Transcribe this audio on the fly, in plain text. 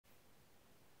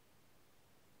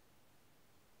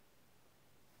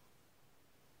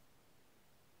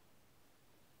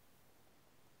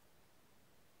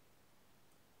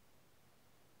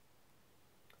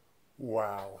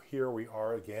Wow, here we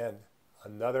are again.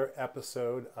 Another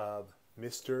episode of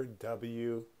Mr.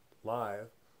 W Live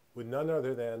with none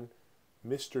other than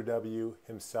Mr. W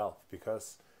himself,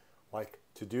 because like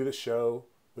to do the show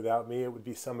without me, it would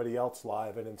be somebody else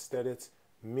live, and instead it's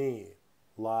me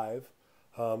live.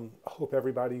 I hope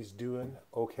everybody's doing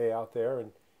okay out there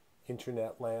in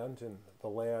internet land and the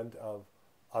land of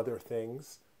other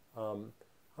things. I'm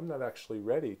not actually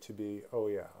ready to be, oh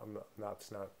yeah, I'm not, it's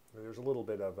not, there's a little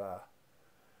bit of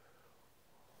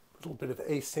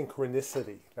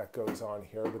asynchronicity that goes on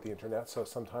here with the internet. So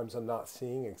sometimes I'm not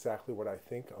seeing exactly what I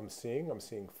think I'm seeing. I'm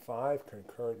seeing 5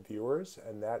 concurrent viewers,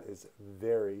 and that is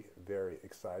very, very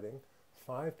exciting.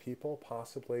 5 people,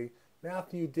 possibly.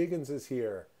 Matthew Diggins is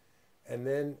here. And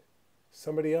then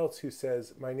somebody else who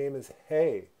says, my name is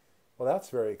Hey. Well,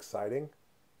 that's very exciting.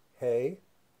 Hey.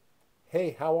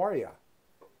 Hey, how are you?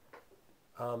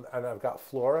 And I've got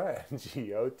Flora and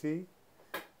Gioti.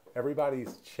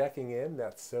 Everybody's checking in.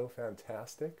 That's so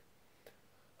fantastic.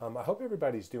 I hope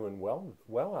everybody's doing well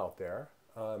out there.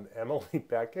 Emily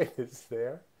Beckett is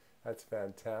there. That's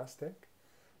fantastic.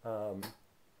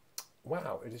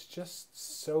 Wow, it is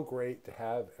just so great to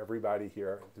have everybody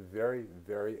here. It's very,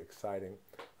 very exciting.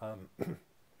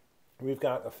 We've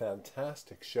got a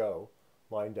fantastic show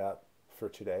lined up for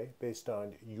today based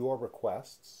on your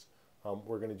requests.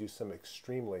 We're going to do some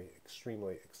extremely,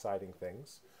 extremely exciting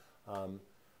things.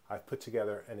 I've put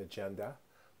together an agenda,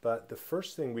 but the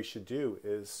first thing we should do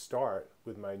is start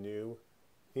with my new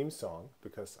theme song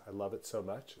because I love it so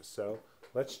much. So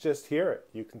let's just hear it.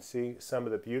 You can see some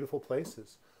of the beautiful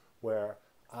places where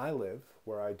I live,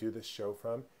 where I do this show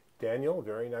from. Daniel,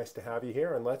 very nice to have you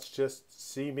here, and let's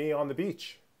just see me on the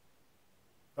beach.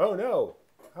 Oh no,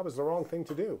 that was the wrong thing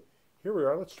to do. Here we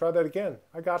are, let's try that again.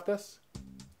 I got this.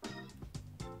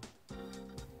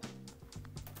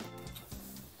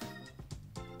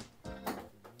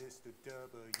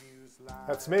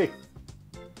 That's me.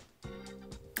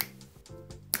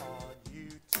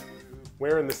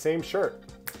 Wearing the same shirt.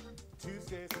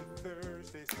 Tuesdays and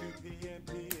Thursdays, 2 p.m.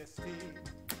 PST,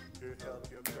 to help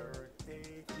you learn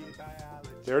AP biology.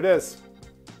 There it is.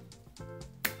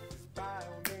 This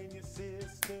BIOMANIA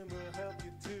system will help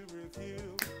you to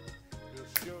review.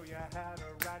 It'll show you how to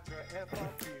write your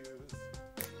FRQs.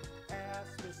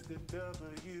 Ask Mr.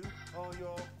 W all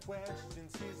your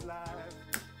questions. He's live.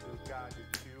 He'll guide you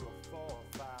to a 4 or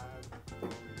 5. Oh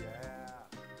yeah.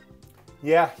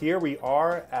 Yeah, here we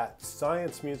are at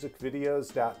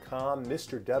sciencemusicvideos.com,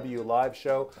 Mr. W Live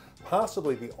Show,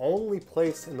 possibly the only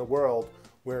place in the world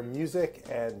where music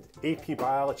and AP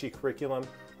biology curriculum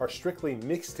are strictly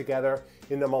mixed together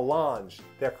in a melange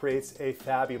that creates a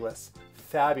fabulous,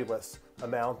 fabulous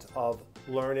amount of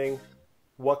learning.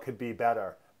 What could be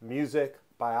better? Music,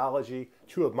 biology,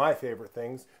 2 of my favorite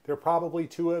things. They're probably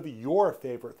 2 of your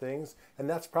favorite things, and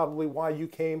that's probably why you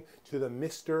came to the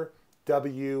Mr.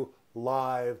 W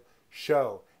Live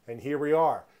Show. And here we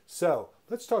are. So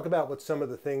let's talk about what some of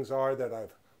the things are that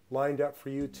I've lined up for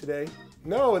you today.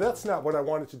 No, that's not what I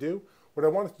wanted to do. What I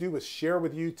wanted to do was share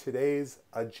with you today's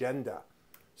agenda.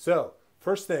 So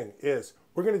first thing is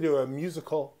we're going to do a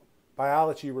musical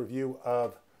biology review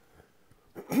of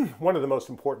one of the most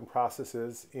important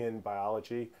processes in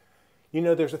biology. You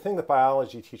know, there's a thing that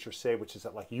biology teachers say, which is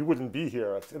that like you wouldn't be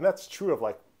here. And that's true of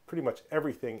like pretty much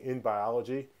everything in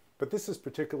biology. But this is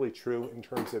particularly true in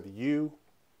terms of you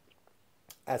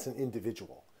as an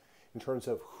individual, in terms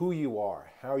of who you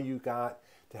are, how you got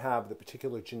to have the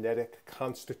particular genetic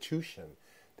constitution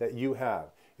that you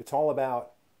have. It's all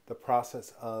about the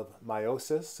process of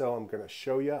meiosis. So I'm going to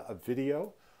show you a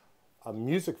video, a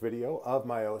music video of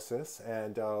meiosis,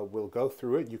 and we'll go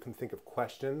through it. You can think of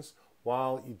questions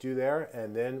while you do there,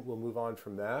 and then we'll move on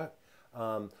from that.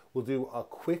 We'll do a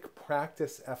quick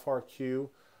practice FRQ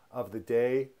of the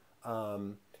day.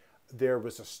 There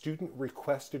was a student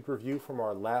requested review from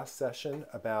our last session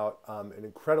about an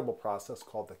incredible process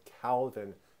called the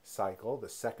Calvin cycle, the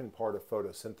second part of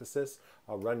photosynthesis.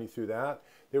 I'll run you through that.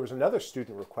 There was another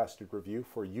student requested review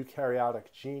for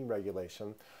eukaryotic gene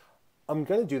regulation. I'm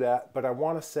going to do that, but I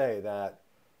want to say that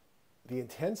the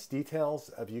intense details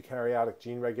of eukaryotic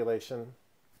gene regulation,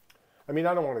 I mean,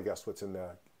 I don't want to guess what's in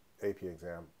the AP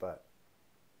exam, but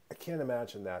I can't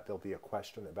imagine that there'll be a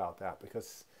question about that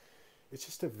because it's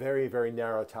just a very, very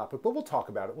narrow topic, but we'll talk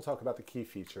about it. We'll talk about the key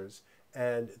features,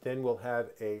 and then we'll have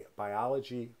a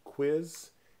biology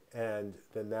quiz, and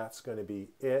then that's going to be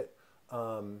it.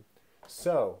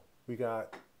 So we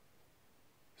got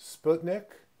Sputnik,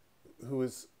 who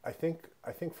is, I think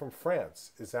from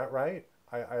France. Is that right?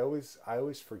 I always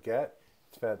forget.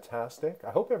 It's fantastic.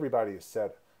 I hope everybody has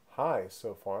said hi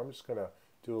so far. I'm just going to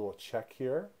do a little check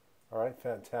here. All right,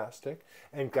 fantastic.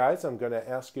 And guys, I'm going to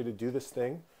ask you to do this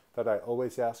thing that I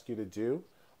always ask you to do.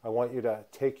 I want you to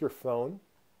take your phone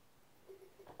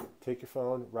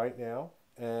right now,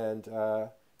 and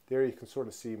there you can sort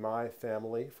of see my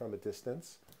family from a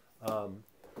distance.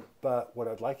 But what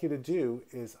I'd like you to do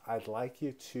is I'd like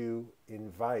you to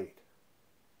invite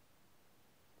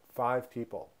 5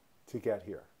 people to get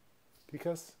here,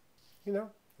 because, you know,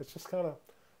 it's just kind of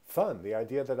fun. The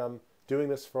idea that I'm doing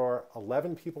this for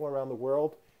 11 people around the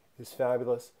world is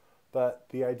fabulous, but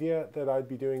the idea that I'd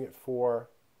be doing it for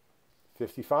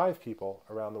 55 people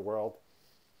around the world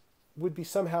would be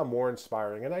somehow more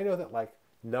inspiring. And I know that, like,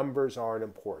 numbers aren't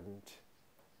important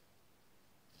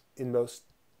in most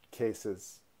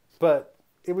cases, but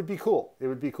it would be cool. It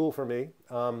would be cool for me.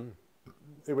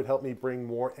 It would help me bring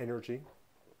more energy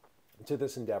to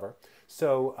this endeavor.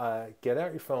 So get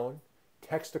out your phone,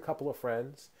 text a couple of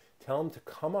friends, tell them to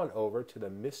come on over to the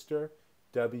Mr.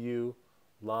 W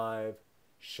live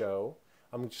show.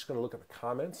 I'm just going to look at the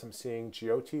comments. I'm seeing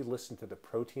Gioti listen to the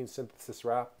protein synthesis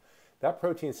rap. That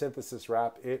protein synthesis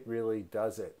rap, it really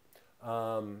does it.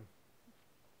 And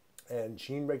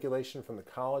gene regulation from the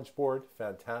College Board,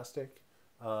 fantastic.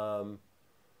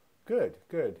 Good.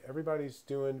 Everybody's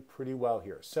doing pretty well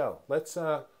here. So let's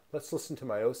listen to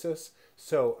meiosis.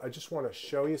 So I just want to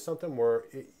show you something where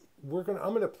I'm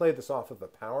going to play this off of a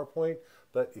PowerPoint,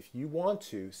 but if you want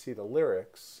to see the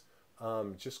lyrics,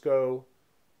 just go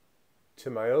to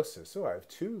meiosis. So I have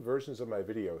 2 versions of my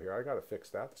video here. I got to fix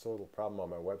that. That's a little problem on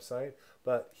my website.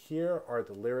 But here are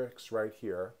the lyrics right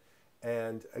here.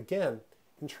 And again,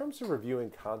 in terms of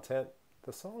reviewing content,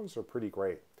 the songs are pretty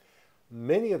great.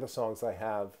 Many of the songs I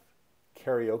have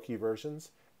karaoke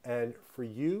versions, and for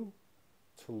you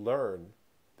to learn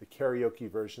the karaoke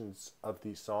versions of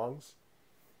these songs,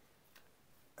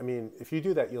 I mean, if you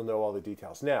do that, you'll know all the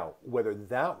details. Now, whether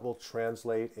that will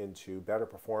translate into better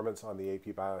performance on the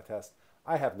AP Bio test,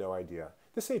 I have no idea.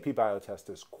 This AP Bio test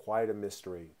is quite a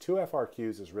mystery. 2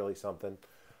 FRQs is really something.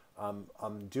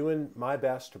 I'm doing my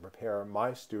best to prepare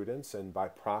my students, and by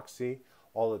proxy,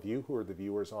 all of you who are the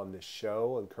viewers on this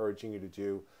show, encouraging you to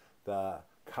do the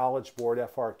College Board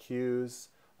FRQs,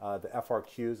 the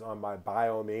FRQs on my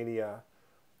BIOMANIA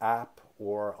app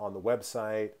or on the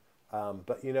website.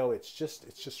 But you know, it's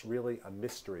just really a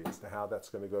mystery as to how that's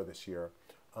going to go this year.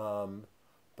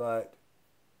 But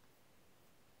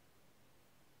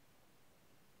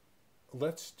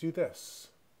let's do this.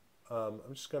 I'm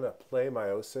just going to play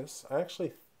meiosis. I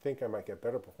actually think I might get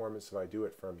better performance if I do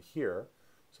it from here.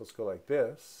 So let's go like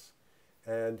this,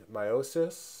 and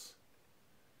meiosis,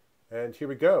 and here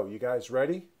we go. You guys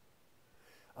ready?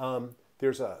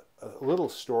 There's a little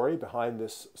story behind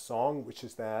this song, which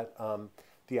is that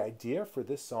the idea for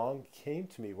this song came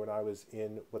to me when I was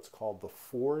in what's called the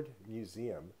Ford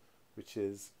Museum, which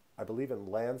is, I believe,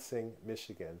 in Lansing,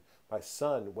 Michigan. My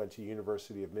son went to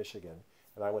University of Michigan,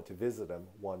 and I went to visit him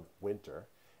one winter,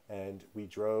 and we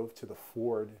drove to the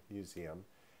Ford Museum.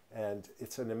 And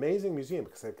it's an amazing museum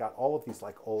because they've got all of these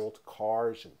like old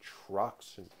cars and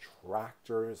trucks and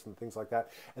tractors and things like that.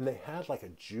 And they had like a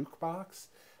jukebox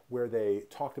where they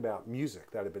talked about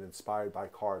music that had been inspired by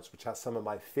cars, which has some of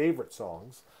my favorite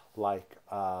songs, like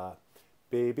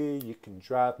Baby, You Can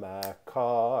Drive My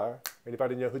Car.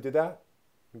 Anybody know who did that?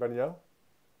 Anybody know?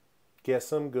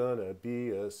 Guess I'm gonna be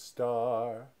a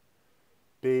star.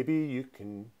 Baby, you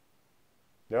can...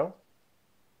 No?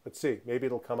 Let's see, maybe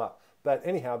it'll come up. But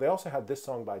anyhow, they also had this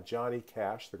song by Johnny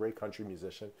Cash, the great country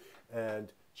musician.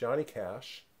 And Johnny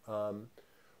Cash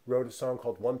wrote a song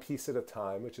called One Piece at a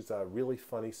Time, which is a really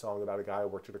funny song about a guy who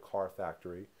worked at a car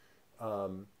factory.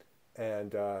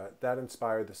 That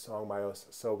inspired the song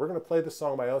Meiosis. So we're going to play the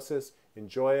song Meiosis.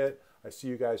 Enjoy it. I see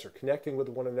you guys are connecting with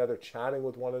one another, chatting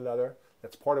with one another.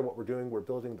 That's part of what we're doing. We're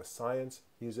building the science,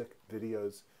 music,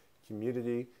 videos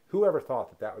community. Whoever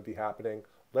thought that that would be happening?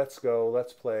 Let's go.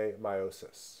 Let's play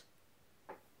Meiosis.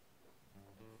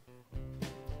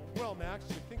 Well, Max,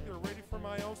 you think they're ready for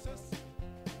meiosis?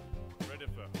 Ready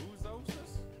for whose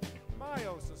osis?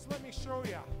 Meiosis. Let me show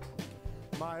ya.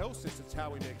 Meiosis is how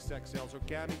we make sex cells or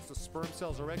gametes, the sperm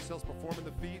cells or egg cells performing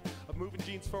the feat of moving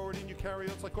genes forward in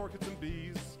eukaryotes like orchids and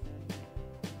bees.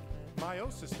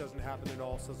 Meiosis doesn't happen in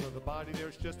all cells of the body.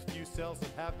 There's just a few cells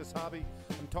that have this hobby.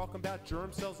 I'm talking about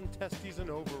germ cells and testes and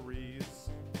ovaries.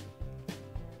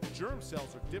 Germ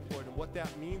cells are diploid, and what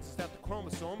that means is that the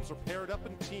chromosomes are paired up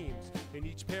in teams. In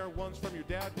each pair, one's from your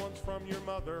dad, one's from your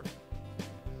mother.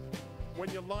 When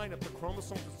you line up the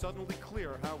chromosomes, it's suddenly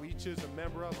clear how each is a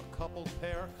member of a coupled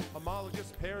pair.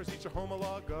 Homologous pairs, each a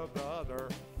homologue of the other.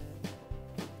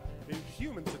 In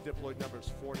humans, the diploid number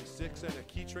is 46, and a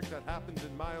key trick that happens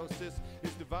in meiosis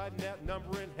is dividing that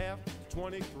number in half to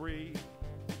 23.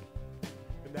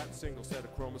 And that single set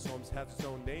of chromosomes has its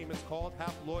own name. It's called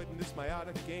haploid in this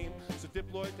meiotic game. So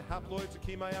diploid to haploid's a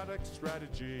key meiotic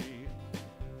strategy.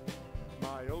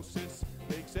 Meiosis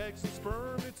makes eggs and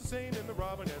sperm. It's the same in the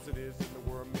robin as it is in the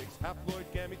worm. Makes haploid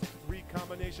gametes,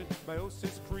 recombination.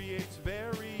 Meiosis creates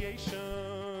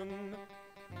variation.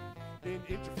 In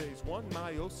interphase 1,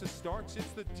 meiosis starts.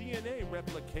 It's the DNA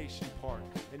replication part,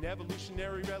 an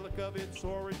evolutionary relic of its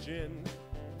origin.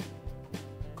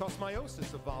 Cause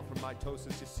meiosis evolved from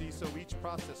mitosis, you see, so each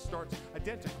process starts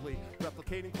identically,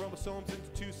 replicating chromosomes into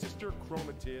two sister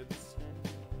chromatids.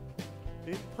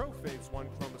 In prophase 1,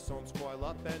 chromosomes coil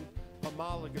up and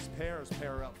homologous pairs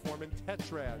pair up, forming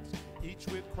tetrads, each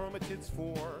with chromatids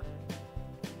 4.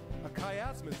 A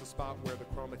chiasm is the spot where the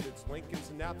chromatids link, and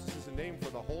synapsis is a name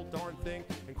for the whole darn thing,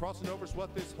 and crossing over is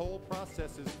what this whole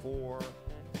process is for.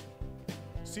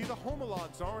 See, the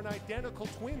homologs aren't identical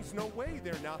twins. No way,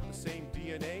 they're not the same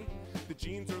DNA. The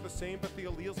genes are the same, but the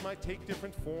alleles might take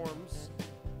different forms.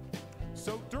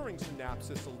 So during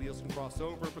synapsis, alleles can cross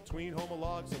over between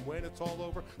homologs, and when it's all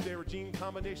over, there are gene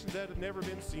combinations that have never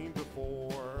been seen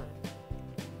before.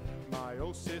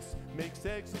 Meiosis makes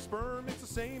eggs and sperm. It's the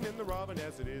same in the robin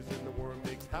as it is in the worm.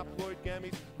 Makes haploid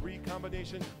gametes,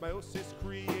 recombination. Meiosis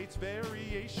creates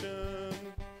variation.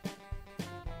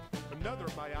 Another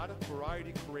meiotic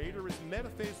variety creator is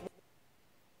metaphase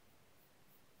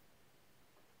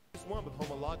 1 with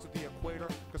homologs at the equator,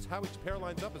 because how each pair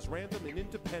lines up is random and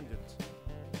independent.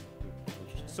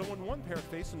 So when one pair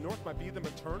facing north might be the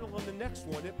maternal, and the next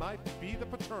one it might be the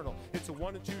paternal. It's a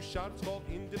 1 and 2 shot. It's called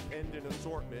independent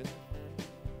assortment.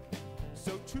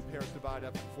 So two pairs divide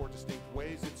up in 4 distinct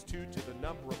ways. It's 2 to the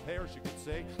number of pairs, you could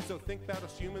say. So think about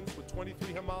us humans with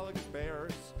 23 homologous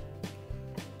pairs.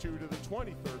 2 to the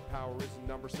 23rd power is a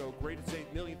number so great it's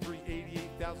 8,388,608.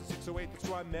 That's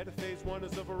why metaphase 1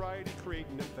 is a variety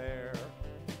creating affair.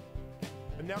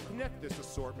 And now connect this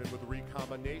assortment with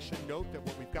recombination. Note that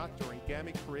what we've got during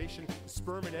gamete creation is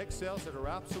sperm and egg cells that are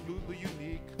absolutely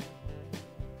unique.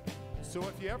 So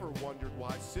if you ever wondered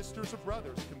why sisters or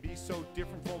brothers can be so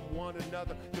different from one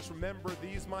another, just remember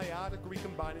these meiotic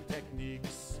recombining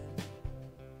techniques.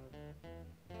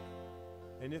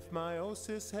 And if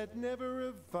meiosis had never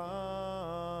evolved,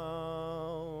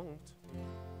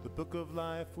 the book of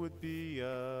life would be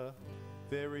a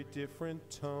very different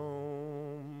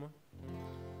tome.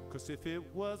 'Cause if it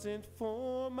wasn't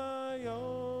for meiosis,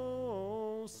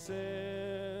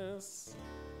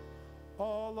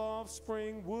 all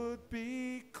offspring would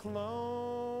be clones.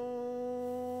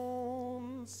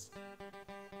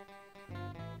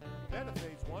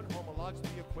 Metaphase 1 homologs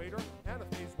the equator.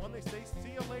 Anaphase 1 they say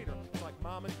see you later. It's like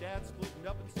mom and dad splitting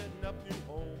up and setting up new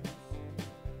homes.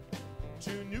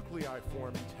 2 nuclei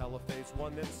form in telophase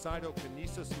 1, then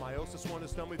cytokinesis. Meiosis 1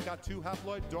 is done. We've got 2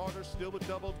 haploid daughters still with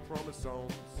doubled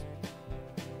chromosomes.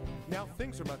 Now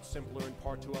things are much simpler in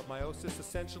part 2 of meiosis.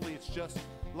 Essentially it's just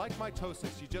like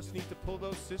mitosis. You just need to pull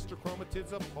those sister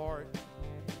chromatids apart.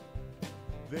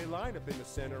 They line up in the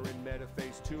center in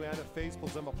metaphase 2. Anaphase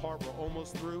pulls them apart. We're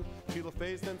almost through.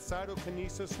 Telophase, then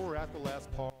cytokinesis. We're at the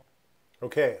last part.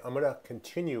 Okay, I'm going to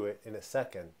continue it in a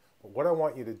second. But what I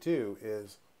want you to do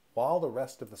is, while the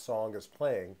rest of the song is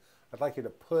playing, I'd like you to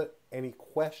put any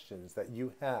questions that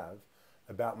you have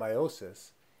about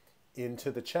meiosis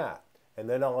into the chat, and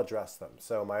then I'll address them.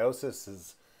 So meiosis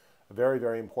is a very,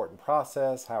 very important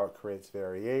process, how it creates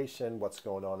variation, what's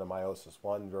going on in meiosis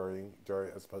 1 during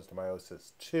as opposed to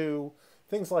meiosis 2,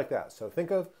 things like that. So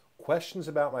think of questions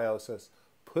about meiosis,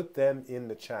 put them in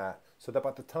the chat, so that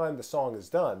by the time the song is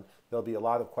done, there'll be a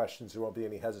lot of questions, there won't be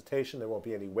any hesitation, there won't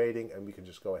be any waiting, and we can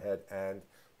just go ahead and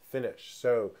finish.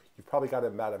 So you've probably got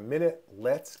about a minute.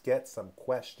 Let's get some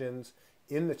questions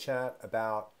in the chat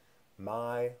about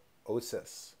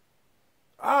meiosis.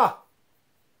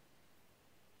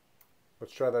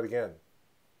 Let's try that again.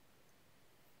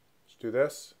 Let's do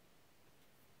this.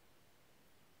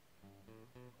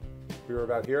 We were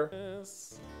about here.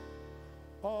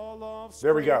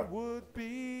 There we go.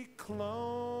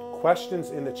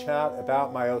 Questions in the chat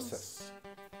about meiosis.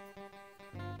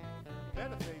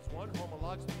 Metaphase 1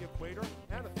 homologs the equator.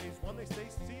 Anaphase 1 they say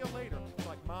see you later. It's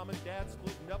like mom and dad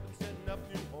splitting up and setting up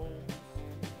new homes.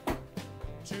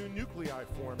 2 nuclei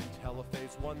form in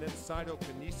telophase 1, then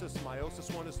cytokinesis.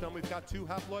 Meiosis 1 is done. We've got 2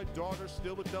 haploid daughters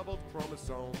still with doubled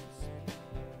chromosomes.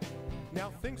 Now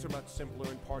things are much simpler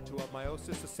in part 2 of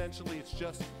meiosis. Essentially it's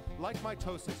just like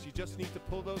mitosis. You just need to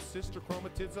pull those sister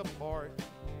chromatids apart.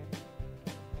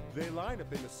 They line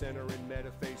up in the center in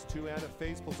metaphase. 2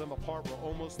 anaphase pulls them apart. We're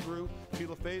almost through.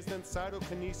 Telophase, then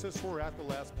cytokinesis. We're at the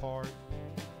last part.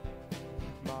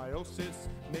 Meiosis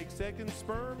makes egg and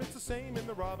sperm. It's the same in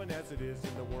the robin as it is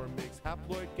in the worm. Makes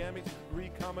haploid gametes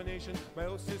recombination.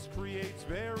 Meiosis creates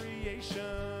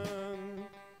variation.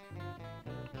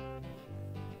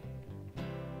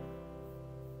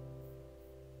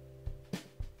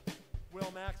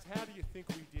 Well, Max, how do you think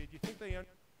we did? You think they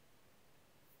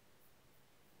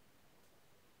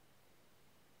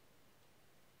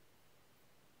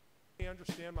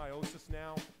understand meiosis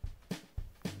now?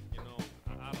 You know,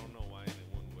 I don't know why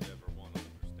anyone would ever want to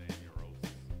understand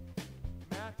neurosis.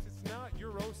 Max, it's not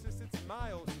eurosis, it's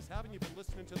meiosis. Haven't you been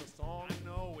listening to the song? I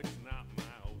know it's not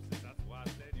meiosis, that's why I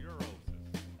said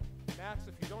neurosis. Max,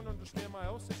 if you don't understand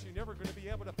meiosis, you're never going to be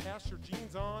able to pass your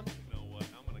genes on. You know what,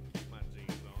 I'm going to keep my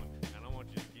genes on, and I want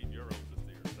you to keep neurosis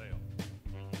to yourself.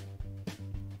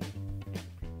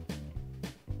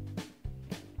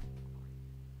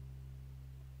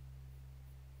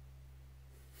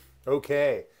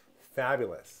 Okay,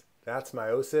 fabulous. That's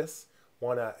meiosis.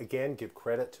 Want to again give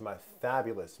credit to my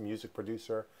fabulous music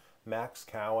producer, Max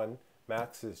Cowan.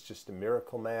 Max is just a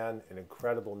miracle man, an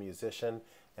incredible musician,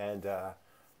 and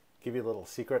give you a little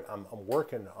secret. I'm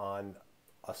working on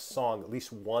a song, at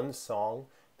least one song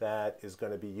that is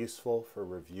going to be useful for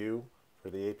review for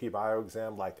the AP Bio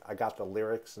exam. Like, I got the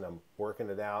lyrics and I'm working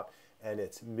it out, and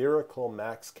it's Miracle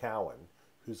Max Cowan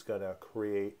who's going to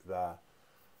create the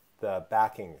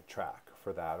backing track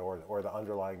for that, or the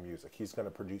underlying music. He's going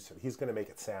to produce it. He's going to make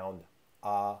it sound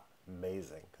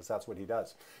amazing, because that's what he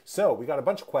does. So we got a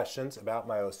bunch of questions about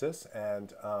meiosis,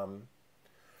 and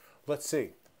let's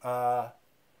see. The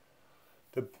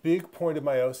big point of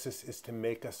meiosis is to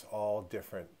make us all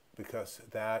different, because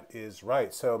that is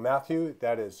right. So Matthew,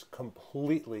 that is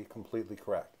completely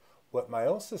correct. What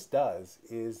meiosis does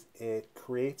is it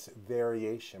creates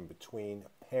variation between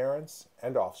parents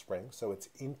and offspring, so it's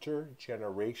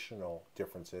intergenerational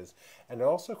differences, and it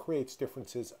also creates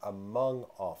differences among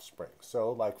offspring.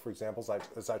 So, like, for example,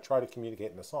 as I try to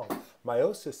communicate in the song,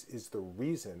 meiosis is the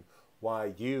reason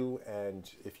why you, and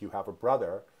if you have a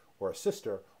brother or a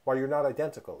sister, why you're not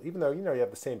identical, even though you have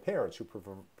the same parents who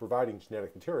are providing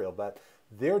genetic material, but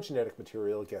their genetic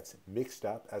material gets mixed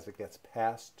up as it gets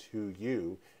passed to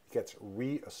you. It gets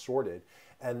reassorted,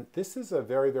 and this is a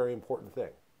very important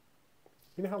thing.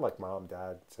 You know how, like, mom,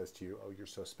 dad says to you, oh, you're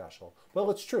so special. Well,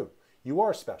 it's true. You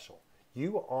are special.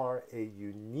 You are a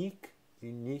unique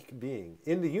being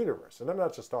in the universe. And I'm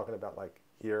not just talking about, like,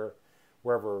 here,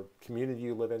 wherever community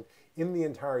you live in. In the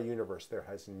entire universe, there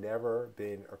has never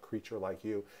been a creature like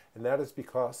you. And that is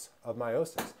because of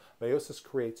meiosis. Meiosis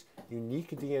creates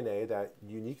unique DNA. That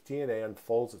unique DNA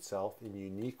unfolds itself in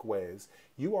unique ways.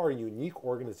 You are a unique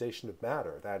organization of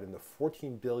matter that in the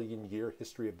 14 billion year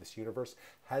history of this universe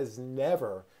has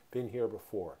never been here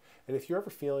before. And if you're ever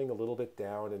feeling a little bit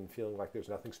down and feeling like there's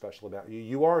nothing special about you,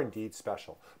 you are indeed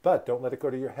special. But don't let it go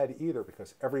to your head either,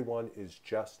 because everyone is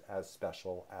just as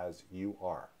special as you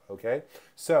are. Okay?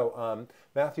 So,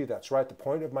 Matthew, that's right. The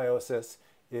point of meiosis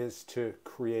is to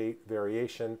create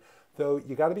variation. Though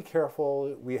you got to be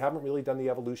careful. We haven't really done the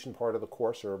evolution part of the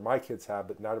course, or my kids have,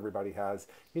 but not everybody has.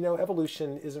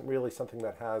 Evolution isn't really something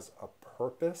that has a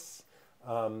purpose.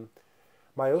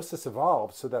 Meiosis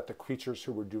evolved so that the creatures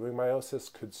who were doing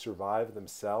meiosis could survive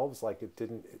themselves. Like,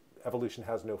 evolution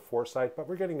has no foresight, but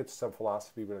we're getting into some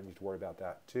philosophy. We don't need to worry about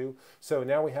that too. So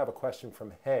now we have a question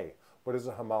from Hay. What is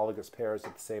a homologous pair? Is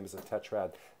it the same as a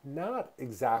tetrad? Not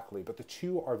exactly, but the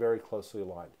two are very closely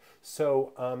aligned.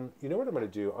 So you know what I'm going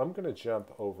to do? I'm going to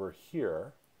jump over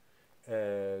here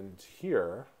and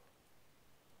here.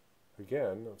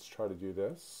 Again, let's try to do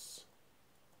this.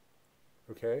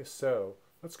 Okay, so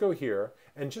let's go here.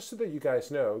 And just so that you guys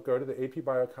know, go to the AP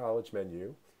Bio College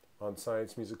menu on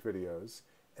Science Music Videos.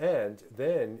 And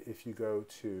then if you go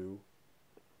to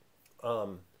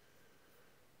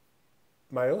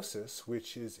meiosis,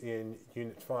 which is in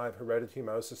Unit 5, Heredity,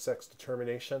 Meiosis, Sex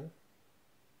Determination.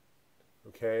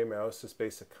 Okay, meiosis,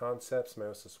 basic concepts,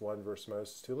 meiosis 1 versus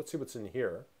meiosis 2. Let's see what's in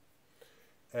here.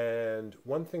 And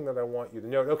one thing that I want you to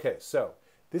note, okay, so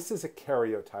this is a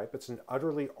karyotype. It's an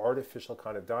utterly artificial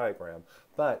kind of diagram,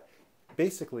 but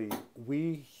basically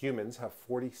we humans have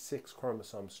 46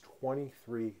 chromosomes,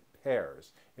 23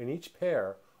 pairs. In each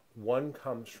pair, one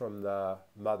comes from the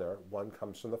mother, one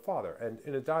comes from the father. And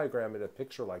in a diagram, in a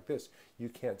picture like this, you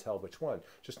can't tell which one.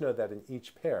 Just know that in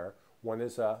each pair, one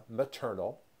is a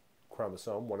maternal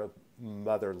chromosome, one of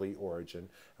motherly origin,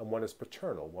 and one is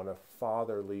paternal, one of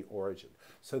fatherly origin.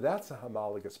 So that's a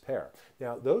homologous pair.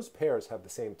 Now, those pairs have the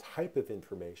same type of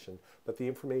information, but the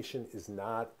information is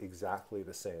not exactly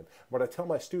the same. What I tell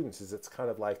my students is it's kind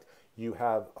of like you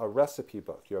have a recipe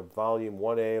book. You have volume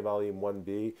 1A, volume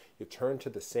 1B. You turn to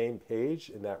the same page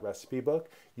in that recipe book,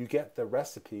 you get the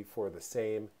recipe for the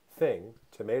same thing,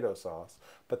 tomato sauce,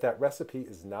 but that recipe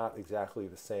is not exactly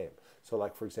the same. So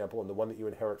like, for example, in the one that you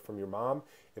inherit from your mom,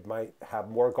 it might have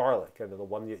more garlic, and in the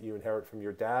one that you inherit from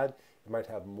your dad, it might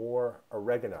have more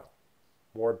oregano,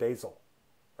 more basil,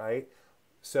 right?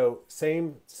 So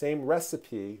same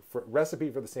recipe for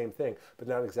the same thing, but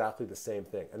not exactly the same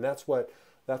thing. And that's what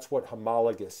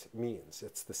homologous means.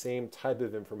 It's the same type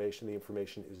of information. The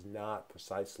information is not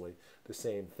precisely the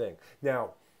same thing.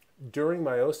 Now, during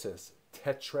meiosis,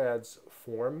 tetrads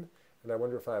form, and I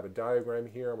wonder if I have a diagram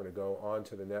here. I'm going to go on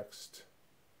to the next.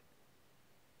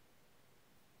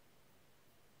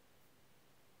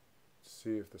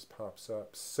 See if this pops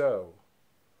up. So,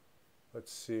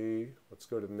 let's see. Let's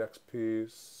go to the next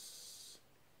piece.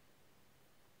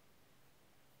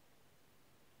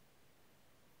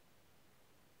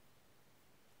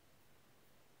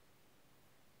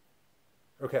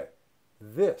 Okay,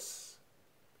 this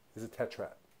is a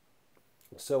tetrad.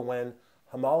 So when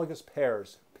homologous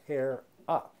pairs pair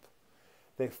up,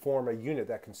 they form a unit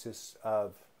that consists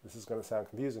of, this is going to sound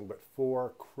confusing, but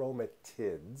 4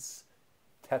 chromatids,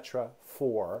 tetra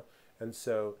 4. And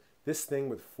so this thing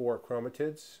with 4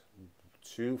 chromatids,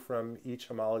 2 from each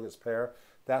homologous pair,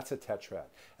 that's a tetrad.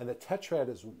 And the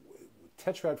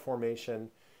tetrad formation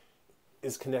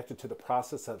is connected to the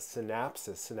process of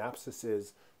synapsis. Synapsis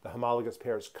is the homologous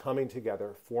pairs coming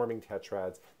together, forming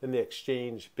tetrads. Then they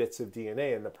exchange bits of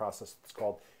DNA in the process that's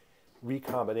called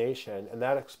recombination, and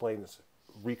that explains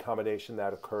recombination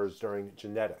that occurs during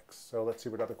genetics. So let's see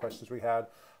what other questions we had.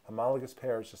 Homologous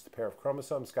pair is just a pair of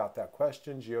chromosomes. Got that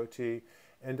question. GOT.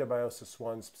 Endomeiosis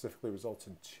 1 specifically results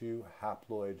in 2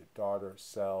 haploid daughter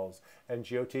cells. And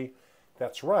GOT,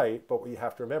 that's right, but what you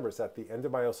have to remember is that the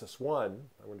endomeiosis 1,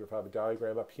 I wonder if I have a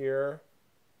diagram up here.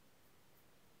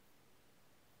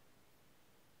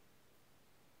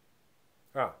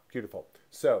 Ah, beautiful.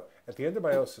 So at the end of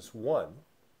meiosis 1,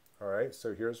 all right,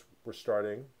 so here's, we're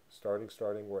starting,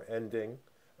 we're ending,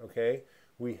 okay?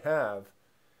 We have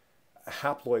a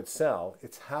haploid cell.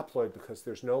 It's haploid because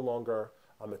there's no longer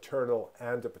a maternal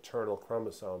and a paternal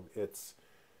chromosome. It's,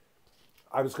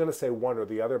 I was going to say one or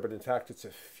the other, but in fact it's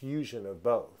a fusion of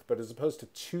both. But as opposed to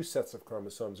 2 sets of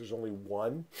chromosomes, there's only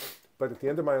 1. But at the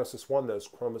end of meiosis 1, those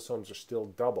chromosomes are still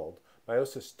doubled.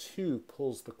 Meiosis 2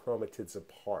 pulls the chromatids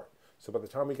apart. So by the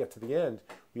time we get to the end,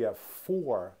 we have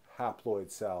 4 haploid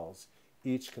cells.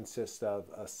 Each consists of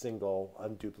a single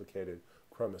unduplicated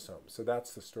chromosome. So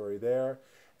that's the story there.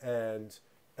 And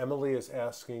Emily is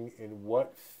asking in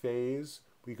what phase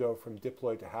we go from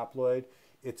diploid to haploid.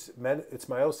 It's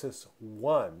meiosis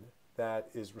 1 that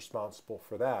is responsible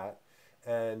for that.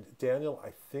 And Daniel, I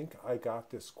think I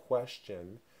got this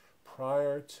question.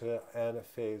 Prior to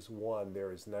anaphase 1,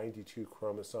 there is 92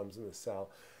 chromosomes in the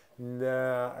cell.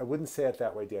 Nah, I wouldn't say it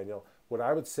that way, Daniel. What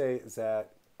I would say is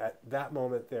that at that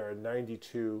moment there are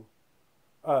 92,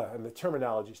 and the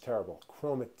terminology is terrible,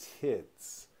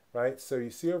 chromatids, right? So you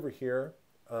see over here,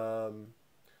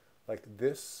 like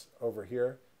this over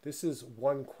here, this is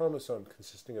 1 chromosome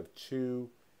consisting of 2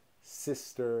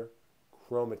 sister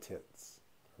chromatids,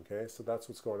 okay? So that's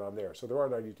what's going on there. So there are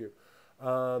 92.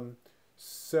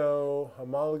 So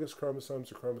homologous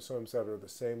chromosomes are chromosomes that are the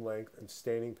same length and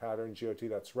staining pattern, GOT,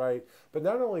 that's right. But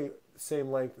not only the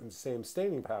same length and same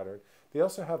staining pattern, they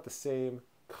also have the same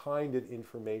kind of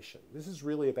information. This is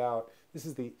really about, this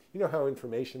is the, you know how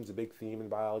information is a big theme in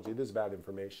biology? This is about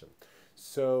information.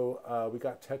 So we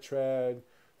got tetrad.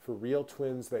 For real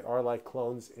twins, they are like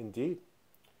clones indeed.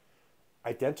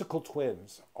 Identical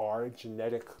twins are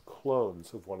genetic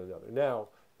clones of one another. Now,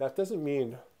 that doesn't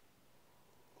mean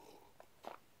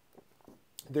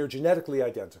they're genetically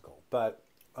identical, but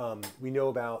we know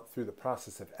about through the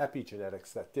process of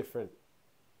epigenetics that different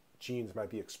genes might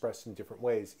be expressed in different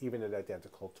ways, even in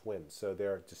identical twins, so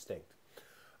they're distinct.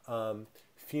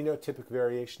 Phenotypic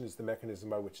variation is the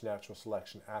mechanism by which natural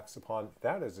selection acts upon.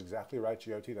 That is exactly right,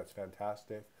 GOT, that's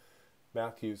fantastic.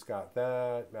 Matthew's got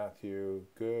that. Matthew,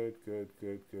 good.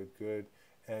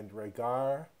 And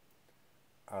Regar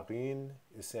Arin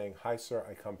is saying, hi sir,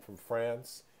 I come from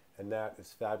France, and that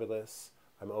is fabulous.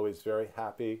 I'm always very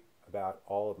happy about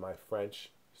all of my French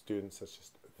students. It's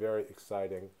just very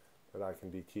exciting that I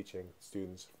can be teaching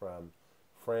students from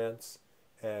France.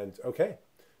 And okay,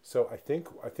 so I think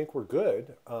we're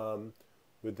good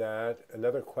with that.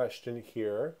 Another question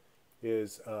here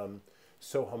is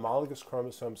so homologous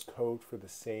chromosomes code for the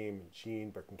same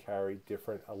gene but can carry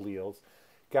different alleles.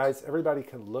 Guys, everybody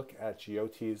can look at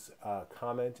Jyoti's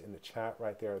comment in the chat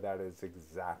right there. That is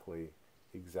exactly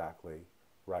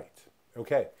right.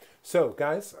 Okay, so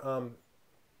guys,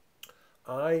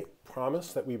 I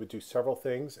promised that we would do several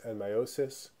things, and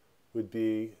meiosis would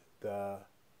be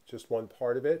just one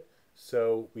part of it.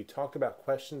 So we talked about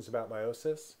questions about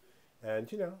meiosis,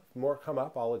 and if more come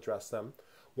up, I'll address them.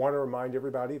 Want to remind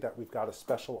everybody that we've got a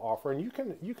special offer, and you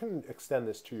can extend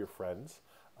this to your friends.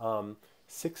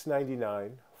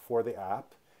 $6.99 for the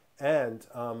app, and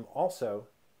also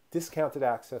discounted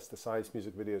access to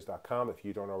sciencemusicvideos.com if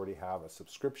you don't already have a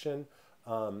subscription.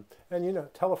 And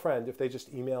tell a friend. If they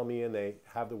just email me and they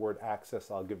have the word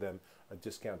access, I'll give them a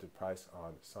discounted price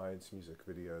on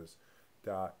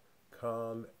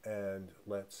sciencemusicvideos.com. And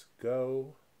let's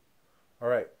go. All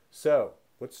right, so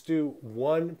let's do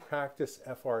one practice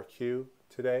FRQ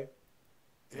today.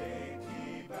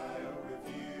 AP Bio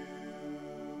Review.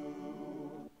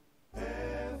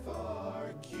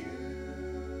 FRQ.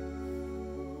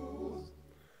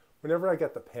 Whenever I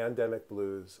get the pandemic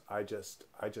blues, I just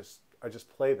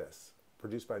play this.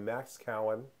 Produced by Max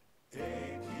Cowan.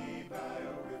 AP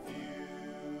Bio Review.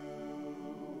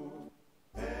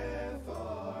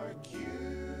 FRQ.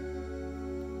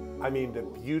 I mean, the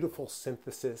beautiful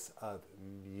synthesis of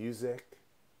music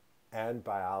and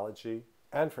biology.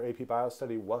 And for AP Bio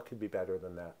Study, what could be better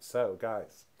than that? So,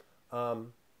 guys,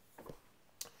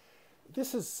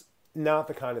 this is not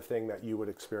the kind of thing that you would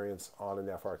experience on an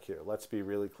FRQ. Let's be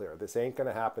really clear. This ain't going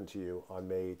to happen to you on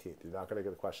May 18th. You're not going to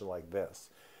get a question like this.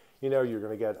 You're going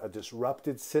to get a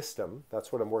disrupted system.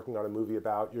 That's what I'm working on a movie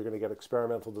about. You're going to get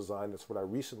experimental design. That's what I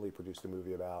recently produced a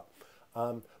movie about.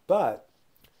 But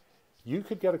you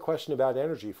could get a question about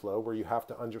energy flow where you have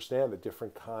to understand the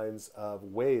different kinds of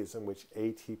ways in which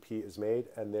ATP is made.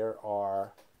 And there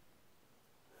are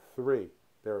three.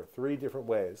 There are three different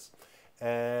ways.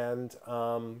 And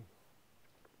I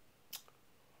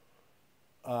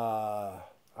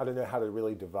don't know how to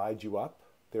really divide you up.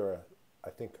 There are, I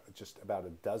think, just about a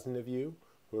dozen of you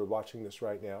who are watching this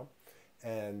right now.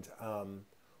 And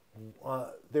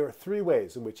there are three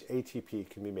ways in which ATP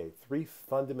can be made, three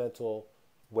fundamental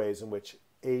ways in which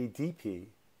ADP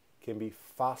can be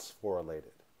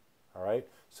phosphorylated. All right?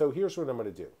 So here's what I'm going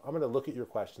to do. I'm going to look at your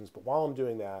questions, but while I'm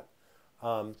doing that,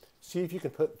 see if you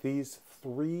can put these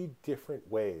three different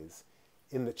ways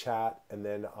in the chat, and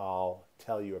then I'll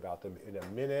tell you about them in a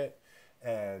minute.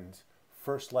 And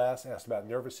first, last, asked about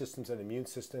nervous systems and immune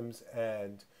systems,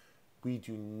 and we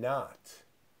do not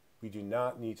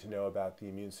need to know about the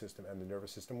immune system and the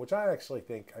nervous system, which I actually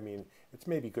think, it's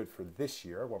maybe good for this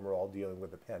year when we're all dealing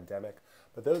with the pandemic,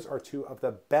 but those are two of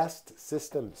the best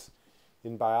systems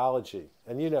in biology.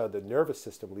 And the nervous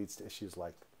system leads to issues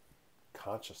like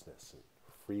consciousness and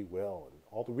free will and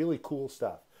all the really cool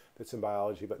stuff that's in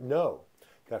biology. But no,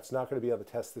 that's not going to be on the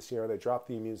test this year. And they dropped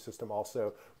the immune system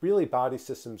also. Really, body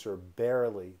systems are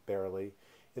barely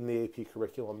in the AP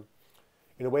curriculum.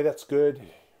 In a way, that's good.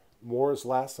 More is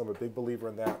less. I'm a big believer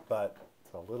in that, but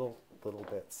it's a little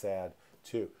bit sad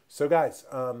too. So guys,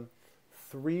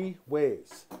 three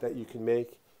ways that you can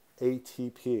make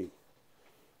ATP.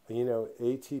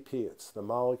 ATP, it's the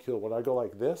molecule. When I go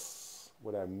like this,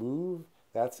 when I move,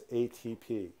 that's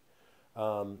ATP.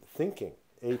 Thinking,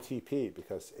 ATP,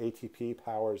 because ATP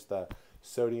powers the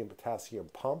sodium-potassium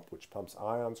pump, which pumps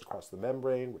ions across the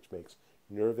membrane, which makes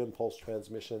nerve impulse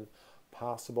transmission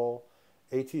possible.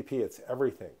 ATP, it's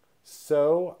everything.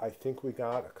 So I think we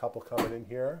got a couple coming in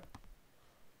here.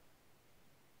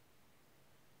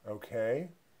 Okay.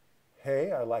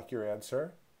 Hey, I like your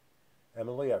answer.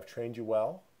 Emily, I've trained you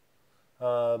well.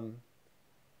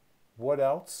 What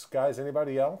else? Guys,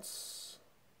 anybody else?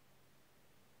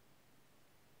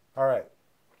 All right.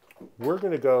 We're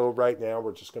going to go right now.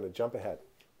 We're just going to jump ahead.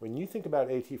 When you think about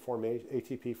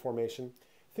ATP formation,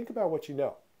 think about what you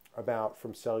know about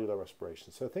from cellular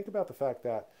respiration. So think about the fact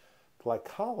that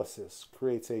glycolysis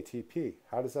creates ATP.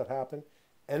 How does that happen?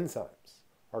 Enzymes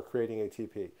are creating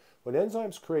ATP. When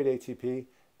enzymes create ATP,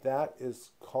 that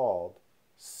is called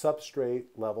substrate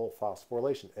level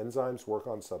phosphorylation. Enzymes work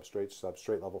on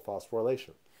substrate level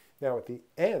phosphorylation. Now, at the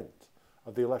end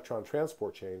of the electron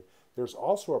transport chain, there's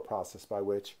also a process by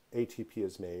which ATP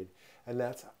is made, and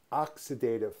that's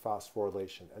oxidative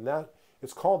phosphorylation. And that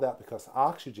it's called that because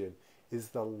oxygen is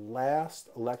the last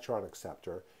electron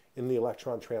acceptor in the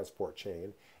electron transport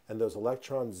chain, and those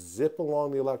electrons zip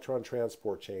along the electron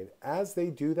transport chain. As they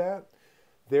do that,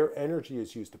 their energy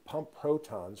is used to pump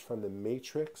protons from the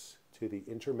matrix to the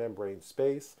intermembrane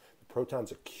space. The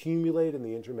Protons accumulate in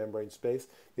the intramembrane space.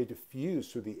 They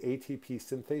diffuse through the ATP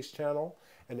synthase channel.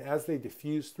 And as they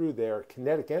diffuse through, their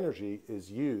kinetic energy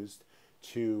is used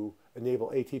to enable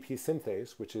ATP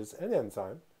synthase, which is an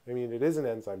enzyme. I mean, it is an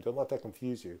enzyme. Don't let that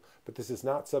confuse you. But this is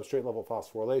not substrate level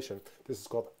phosphorylation. This is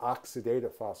called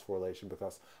oxidative phosphorylation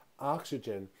because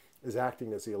oxygen is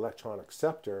acting as the electron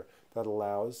acceptor that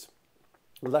allows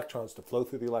electrons to flow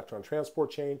through the electron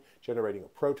transport chain, generating a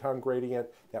proton gradient.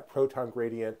 That proton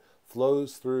gradient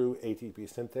flows through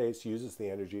ATP synthase, uses the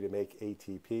energy to make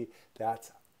ATP.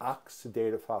 That's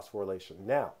oxidative phosphorylation.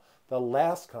 Now, the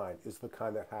last kind is the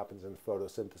kind that happens in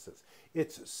photosynthesis.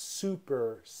 It's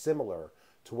super similar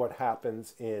to what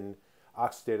happens in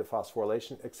oxidative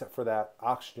phosphorylation, except for that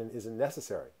oxygen isn't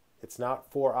necessary. It's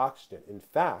not for oxygen. In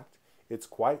fact, it's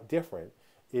quite different.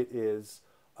 It is,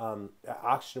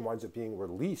 oxygen winds up being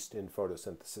released in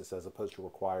photosynthesis as opposed to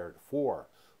required for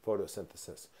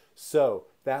photosynthesis. So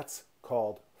that's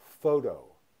called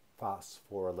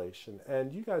photophosphorylation.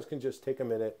 And you guys can just take a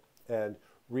minute and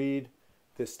read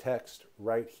this text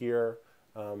right here.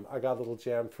 I got a little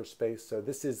jammed for space, so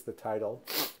this is the title.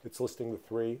 It's listing the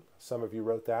three. Some of you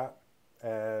wrote that.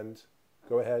 And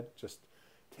go ahead, just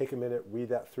take a minute, read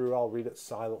that through. I'll read it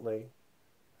silently.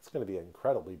 It's going to be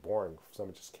incredibly boring if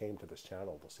someone just came to this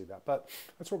channel to see that. But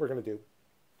that's what we're going to do.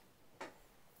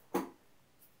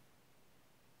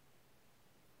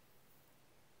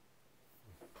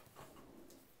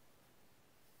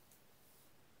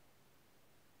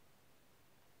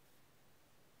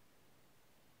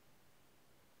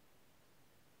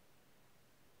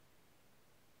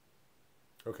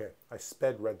 Okay, I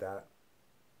sped read that.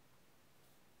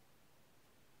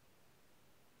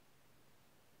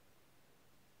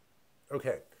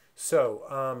 Okay,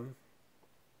 so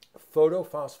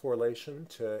photophosphorylation,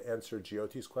 to answer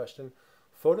Jyoti's question,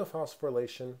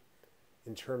 photophosphorylation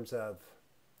in terms of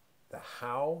the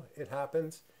how it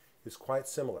happens is quite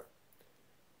similar.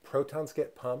 Protons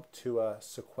get pumped to a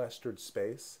sequestered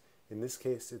space. In this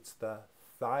case, it's the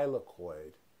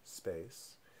thylakoid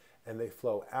space. And they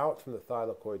flow out from the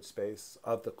thylakoid space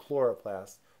of the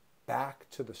chloroplast back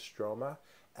to the stroma.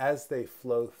 As they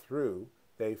flow through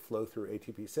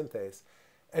ATP synthase.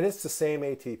 And it's the same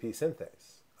ATP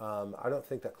synthase. I don't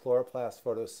think that chloroplast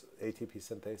ATP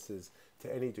synthase is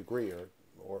to any degree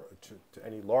or to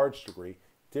any large degree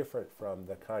different from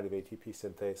the kind of ATP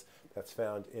synthase that's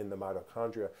found in the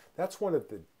mitochondria. That's one of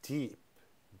the deep,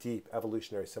 deep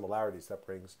evolutionary similarities that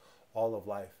brings all of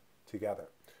life together.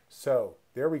 So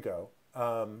there we go.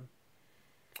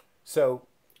 So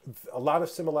a lot of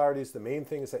similarities. The main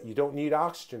thing is that you don't need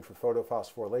oxygen for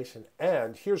photophosphorylation.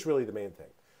 And here's really the main thing.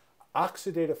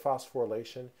 Oxidative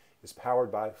phosphorylation is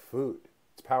powered by food.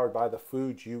 It's powered by the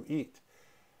food you eat.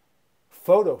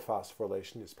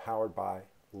 Photophosphorylation is powered by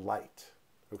light.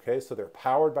 Okay, so they're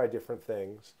powered by different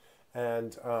things.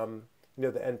 And, you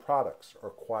know, the end products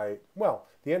are quite, well,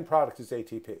 the end product is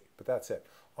ATP, but that's it.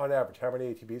 On average, how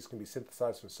many ATPs can be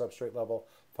synthesized from substrate level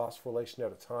phosphorylation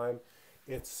at a time?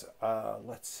 It's,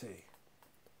 let's see,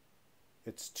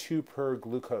 it's 2 per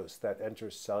glucose that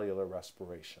enters cellular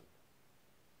respiration.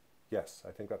 Yes,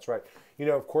 I think that's right. You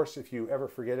know, of course, if you ever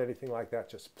forget anything like that,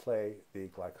 just play the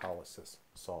glycolysis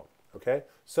song, okay?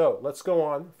 So let's go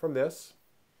on from this.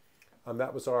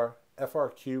 That was our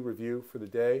FRQ review for the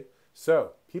day.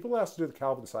 So people asked to do the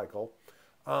Calvin cycle.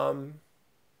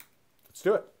 Let's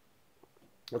do it.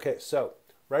 Okay, so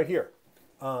right here,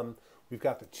 we've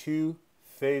got the 2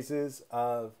 phases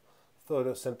of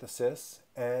photosynthesis,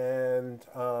 and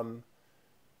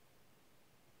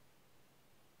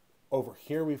over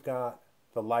here we've got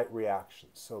the light reaction.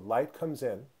 So light comes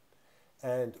in,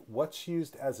 and what's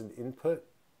used as an input?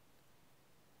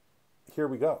 Here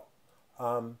we go.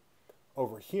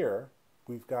 Over here,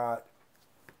 we've got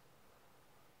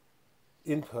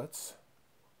inputs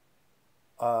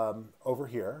over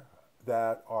here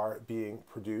that are being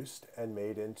produced and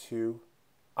made into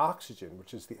oxygen,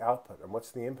 which is the output. And what's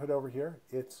the input over here?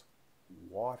 It's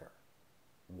water.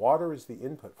 Water is the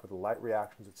input for the light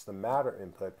reactions. It's the matter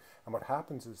input. And what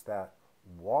happens is that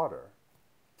water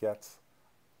gets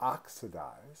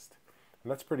oxidized.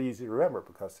 And that's pretty easy to remember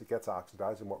because it gets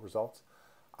oxidized, and what results?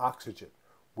 Oxygen.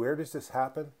 Where does this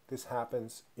happen? This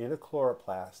happens in a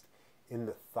chloroplast in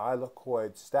the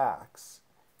thylakoid stacks,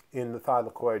 in the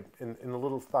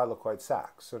little thylakoid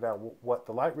sacs. So now what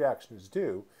the light reactions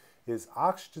do is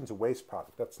oxygen's a waste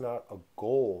product. That's not a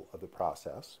goal of the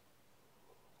process.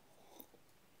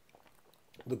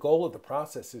 The goal of the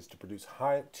process is to produce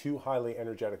 2 highly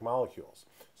energetic molecules.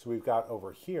 So we've got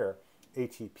over here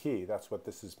ATP. That's what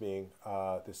this is being,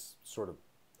 this sort of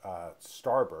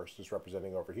starburst is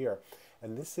representing over here.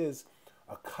 And this is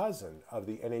a cousin of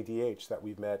the NADH that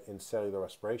we've met in cellular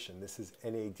respiration. This is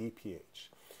NADPH.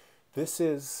 This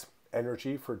is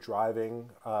energy for driving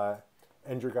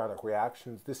endergonic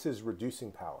reactions. This is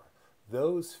reducing power.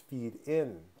 Those feed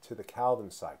in to the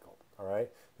Calvin cycle, all right?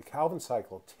 The Calvin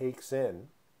cycle takes in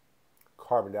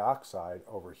carbon dioxide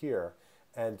over here,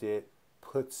 and it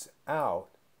puts out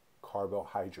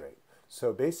carbohydrate.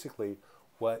 So basically,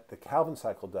 what the Calvin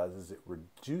cycle does is it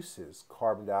reduces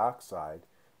carbon dioxide.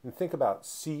 And think about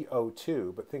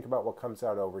CO2, but think about what comes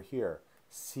out over here.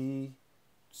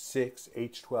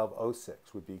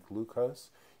 C6H12O6 would be glucose.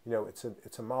 You know,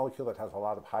 it's a molecule that has a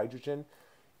lot of hydrogen.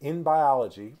 In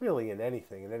biology, really in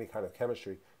anything, in any kind of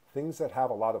chemistry, things that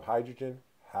have a lot of hydrogen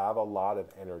have a lot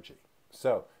of energy.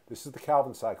 So this is the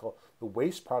Calvin cycle. The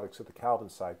waste products of the Calvin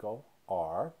cycle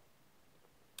are,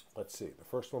 let's see, the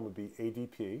first one would be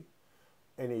ADP,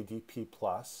 NADP+,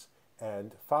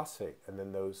 and phosphate, and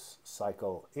then those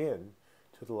cycle in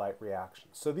to the light reaction.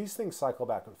 So these things cycle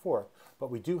back and forth,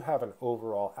 but we do have an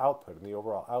overall output, and the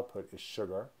overall output is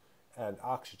sugar and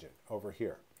oxygen over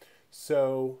here.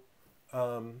 So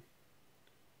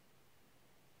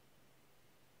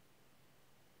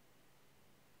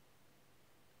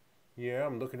yeah,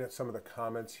 I'm looking at some of the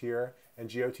comments here.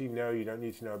 And GOT, no, you don't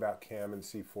need to know about CAM and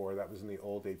C4. That was in the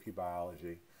old AP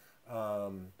biology.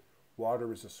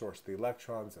 Water is the source of the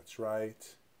electrons. That's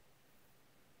right.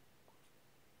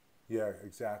 Yeah,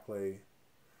 exactly.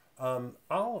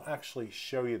 I'll actually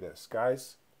show you this,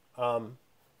 guys. Let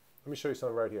me show you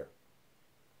something right here.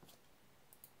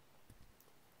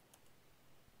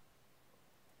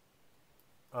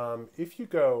 If you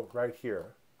go right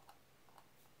here,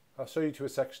 I'll show you to a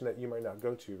section that you might not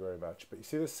go to very much, but you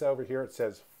see this over here, it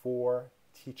says for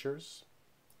teachers,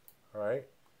 all right?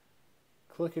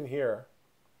 Click in here,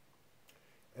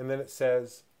 and then it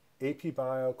says AP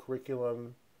Bio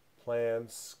Curriculum Plan,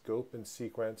 Scope and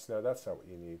Sequence. No, that's not what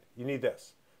you need. You need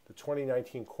this, the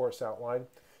 2019 course outline.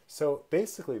 So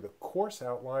basically the course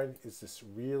outline is this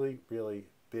really, really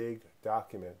big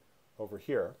document over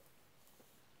here.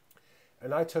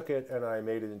 And I took it and I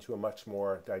made it into a much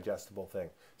more digestible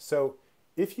thing. So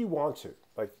if you want to,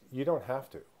 like you don't have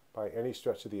to by any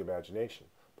stretch of the imagination,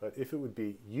 but if it would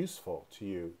be useful to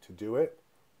you to do it,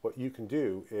 what you can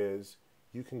do is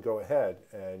you can go ahead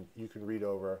and you can read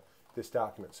over this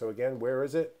document. So again, where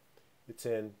is it? It's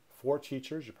in For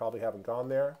Teachers. You probably haven't gone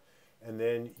there. And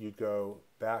then you go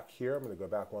back here. I'm going to go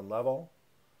back one level.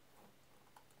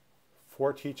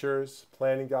 For Teachers,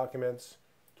 Planning Documents,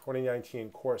 2019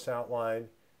 course outline,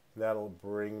 and that'll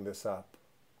bring this up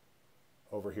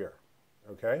over here,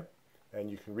 okay?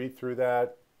 And you can read through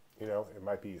that, you know, it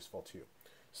might be useful to you.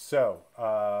 So,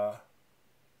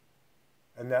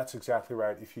 and that's exactly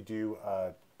right. If you do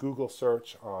a Google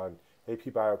search on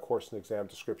AP Bio course and exam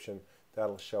description,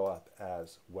 that'll show up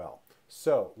as well.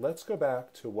 So let's go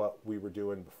back to what we were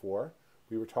doing before.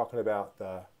 We were talking about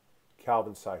the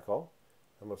Calvin cycle,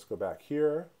 and let's go back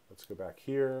here, let's go back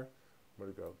here. I'm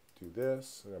going to go do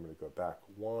this, and I'm going to go back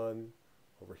one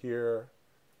over here.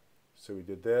 So we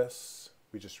did this.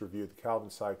 We just reviewed the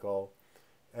Calvin cycle.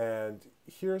 And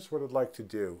here's what I'd like to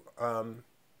do. I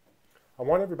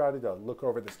want everybody to look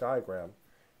over this diagram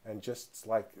and just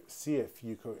like see if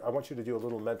you could, I want you to do a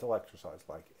little mental exercise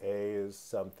like A is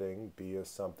something, B is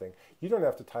something. You don't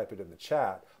have to type it in the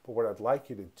chat, but what I'd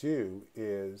like you to do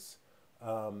is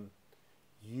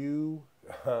you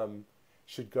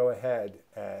should go ahead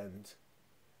and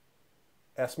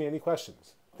ask me any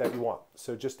questions that you want.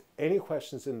 So just any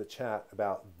questions in the chat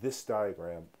about this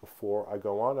diagram before I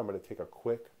go on. I'm going to take a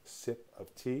quick sip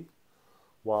of tea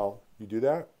while you do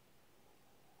that.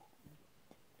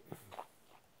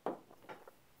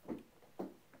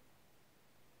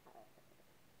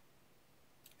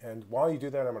 And while you do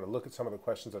that, I'm going to look at some of the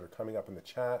questions that are coming up in the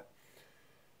chat.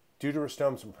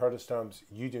 Deuterostomes and protostomes,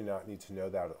 you do not need to know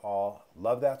that at all.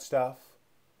 Love that stuff.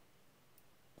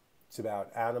 It's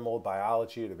about animal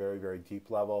biology at a very, very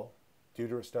deep level.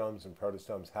 Deuterostomes and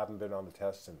protostomes haven't been on the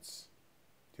test since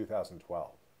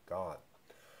 2012. Gone.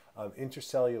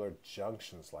 Intercellular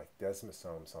junctions like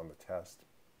desmosomes on the test.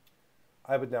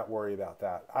 I would not worry about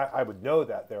that. I would know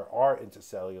that there are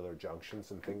intercellular junctions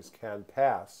and things can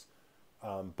pass,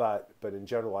 but in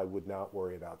general, I would not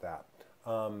worry about that.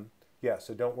 Yeah,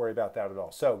 so don't worry about that at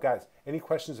all. So guys, any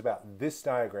questions about this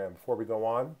diagram before we go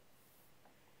on?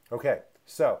 Okay,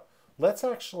 so let's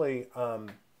actually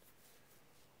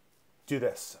do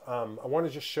this. I want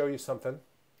to just show you something.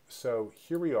 So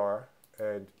here we are,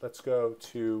 and let's go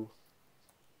to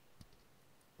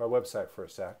my website for a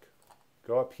sec.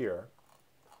 Go up here.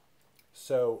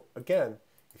 So again,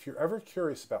 if you're ever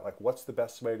curious about like what's the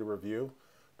best way to review,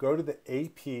 go to the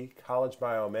AP College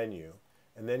Bio menu,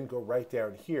 and then go right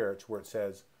down here to where it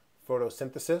says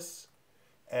photosynthesis.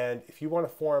 And if you want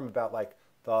to form about like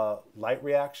the light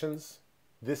reactions,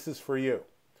 this is for you.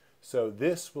 So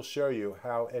this will show you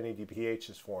how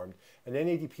NADPH is formed. And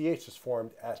NADPH is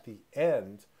formed at the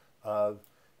end of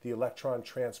the electron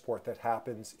transport that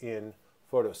happens in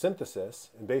photosynthesis.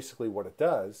 And basically what it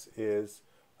does is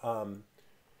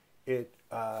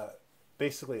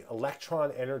basically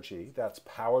electron energy that's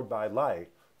powered by light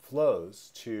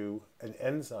flows to an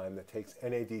enzyme that takes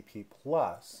NADP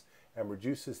plus and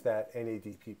reduces that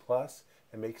NADP plus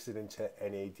and makes it into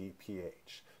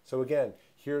NADPH. So again,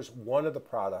 here's one of the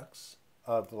products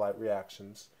of the light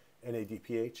reactions,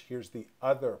 NADPH. Here's the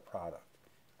other product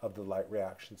of the light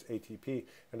reactions, ATP.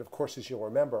 And of course, as you'll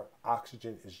remember,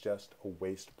 oxygen is just a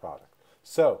waste product.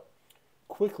 So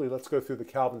quickly, let's go through the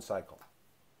Calvin cycle.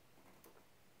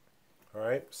 All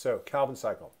right, so Calvin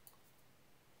cycle.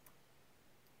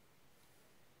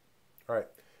 All right,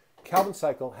 Calvin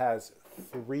cycle has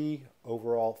 3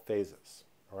 overall phases.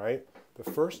 All right, the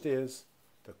first is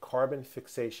the carbon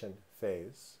fixation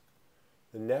phase.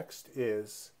 The next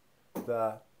is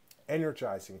the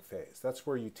energizing phase. That's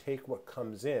where you take what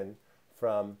comes in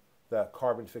from the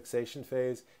carbon fixation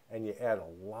phase and you add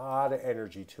a lot of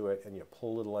energy to it and you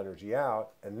pull a little energy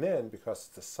out. And then, because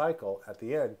it's a cycle, at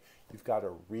the end, you've got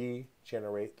to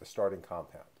regenerate the starting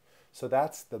compound. So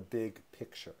that's the big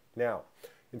picture. Now,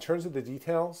 in terms of the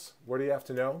details, what do you have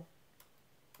to know?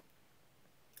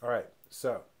 All right,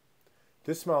 so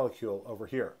this molecule over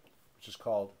here, which is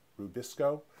called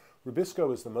rubisco.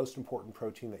 Rubisco is the most important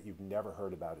protein that you've never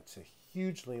heard about. It's a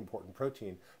hugely important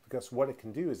protein because what it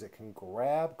can do is it can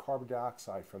grab carbon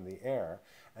dioxide from the air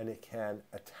and it can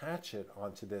attach it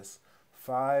onto this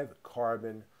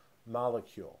 5-carbon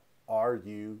molecule,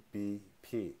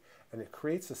 RUBP. And it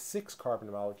creates a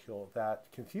 6-carbon molecule that,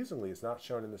 confusingly, is not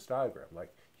shown in this diagram.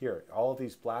 Like here, all of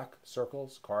these black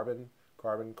circles, carbon,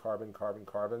 carbon, carbon, carbon,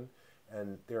 carbon,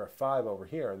 and there are 5 over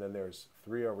here, and then there's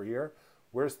 3 over here.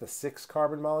 Where's the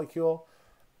 6-carbon molecule?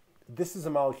 This is a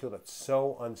molecule that's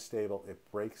so unstable, it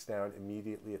breaks down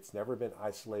immediately. It's never been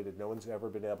isolated. No one's ever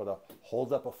been able to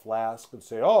hold up a flask and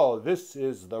say, oh, this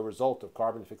is the result of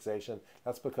carbon fixation.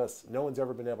 That's because no one's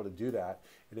ever been able to do that.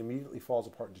 It immediately falls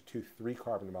apart into 2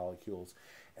 3-carbon molecules.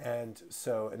 And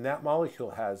that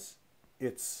molecule has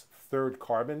its 3rd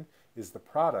carbon is the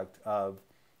product of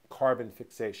carbon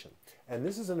fixation. And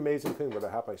this is an amazing thing that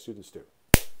I have my students do.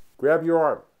 Grab your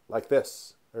arm like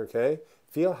this, okay?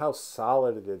 Feel how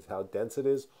solid it is, how dense it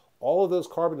is. All of those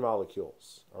carbon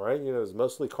molecules, all right, you know, it's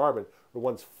mostly carbon, were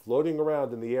once floating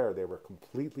around in the air. They were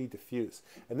completely diffuse.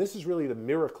 And this is really the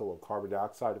miracle of carbon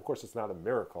dioxide. Of course, it's not a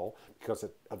miracle because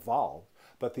it evolved,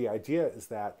 but the idea is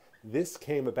that this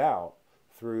came about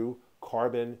through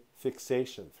carbon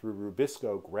fixation, through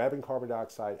rubisco grabbing carbon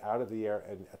dioxide out of the air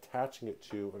and attaching it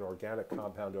to an organic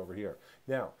compound over here.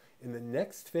 Now, in the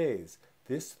next phase,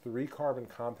 this 3-carbon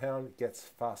compound gets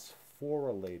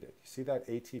phosphorylated. You see that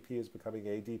ATP is becoming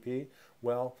ADP?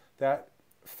 Well, that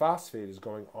phosphate is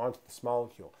going onto this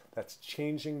molecule. That's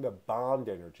changing the bond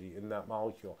energy in that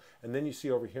molecule. And then you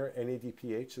see over here,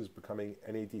 NADPH is becoming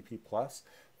NADP+.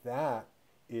 That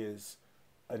is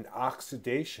an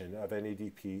oxidation of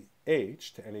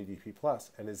NADPH to NADP+.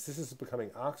 And as this is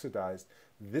becoming oxidized,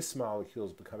 this molecule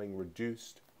is becoming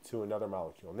reduced to another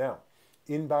molecule. Now,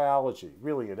 in biology,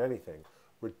 really in anything,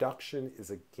 reduction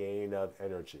is a gain of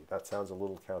energy. That sounds a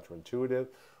little counterintuitive.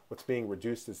 What's being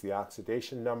reduced is the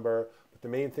oxidation number, but the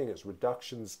main thing is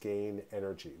reductions gain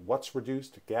energy. What's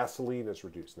reduced? Gasoline is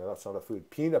reduced. Now that's not a food.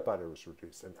 Peanut butter is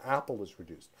reduced. An apple is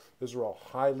reduced. Those are all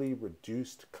highly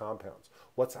reduced compounds.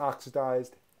 What's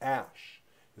oxidized? Ash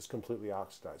is completely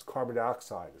oxidized. Carbon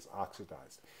dioxide is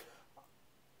oxidized.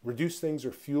 Reduced things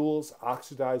are fuels.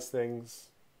 Oxidized things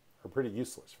are pretty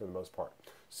useless for the most part.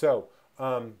 So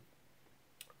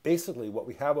basically what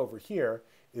we have over here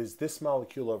is this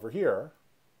molecule over here,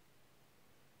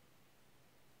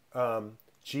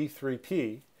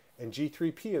 G3P, and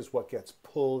G3P is what gets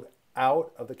pulled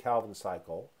out of the Calvin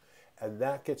cycle, and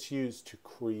that gets used to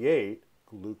create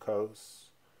glucose,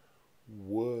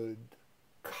 wood,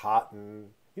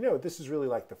 cotton. You know, this is really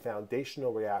like the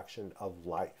foundational reaction of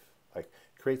life. Like,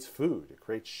 it creates food, it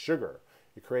creates sugar,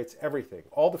 it creates everything.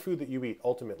 All the food that you eat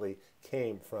ultimately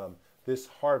came from this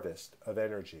harvest of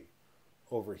energy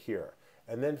over here.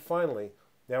 And then finally,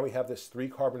 now we have this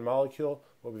 3-carbon molecule.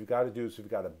 What we've got to do is we've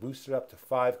got to boost it up to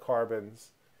 5 carbons,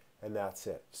 and that's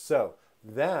it. So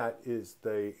that is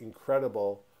the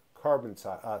incredible Calvin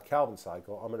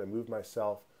cycle. I'm going to move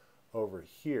myself over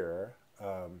here.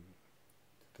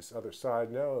 This other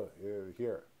side, no,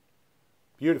 here.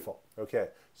 Beautiful. Okay,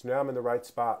 So now I'm in the right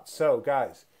spot. So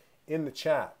guys, in the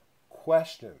chat,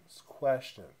 questions,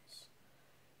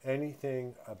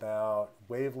 anything about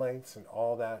wavelengths and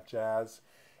all that jazz.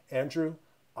 Andrew,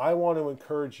 I want to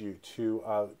encourage you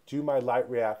to do my light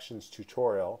reactions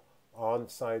tutorial on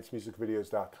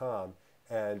sciencemusicvideos.com,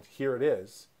 and here it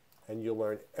is, and you'll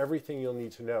learn everything you'll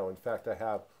need to know. In fact, I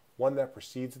have one that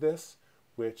precedes this,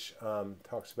 which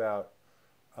talks about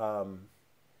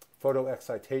photo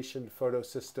excitation, photo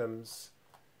systems.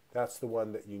 That's the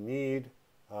one that you need.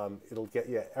 It'll get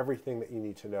you everything that you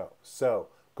need to know. So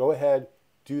go ahead,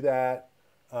 do that.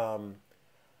 I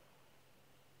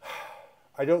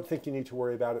don't think you need to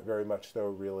worry about it very much, though,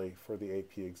 really, for the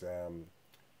AP exam.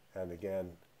 And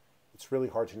again, it's really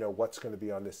hard to know what's going to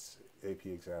be on this AP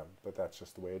exam, but that's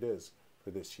just the way it is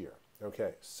for this year.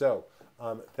 Okay, so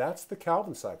that's the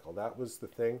Calvin cycle. That was the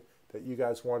thing that you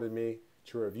guys wanted me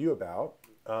to review about.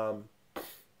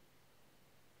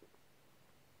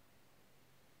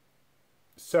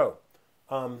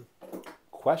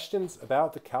 Questions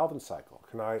about the Calvin cycle.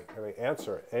 Can I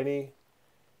answer any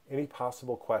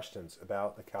possible questions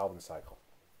about the Calvin cycle?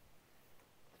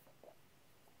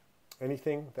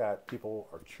 Anything that people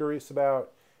are curious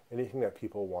about? Anything that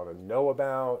people want to know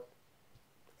about?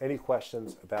 Any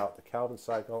questions about the Calvin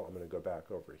cycle? I'm going to go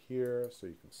back over here so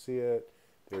you can see it.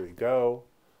 There you go.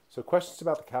 So questions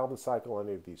about the Calvin cycle,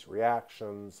 any of these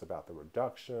reactions, about the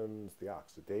reductions, the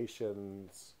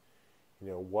oxidations, you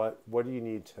know, what do you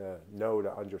need to know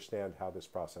to understand how this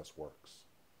process works?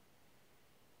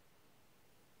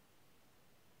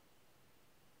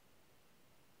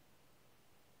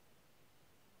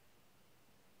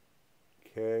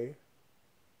 Okay.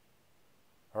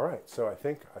 All right, so I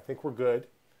think we're good.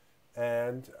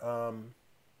 And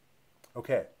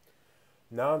okay,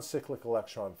 non-cyclic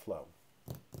electron flow.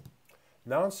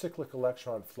 Non-cyclic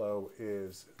electron flow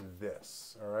is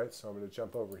this. All right, so I'm going to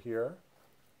jump over here.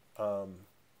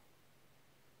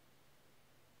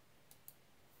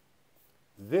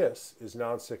 This is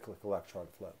non-cyclic electron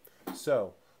flow.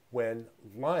 So when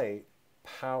light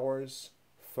powers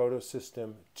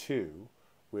photosystem 2,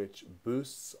 which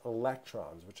boosts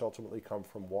electrons, which ultimately come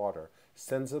from water,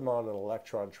 sends them on an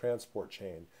electron transport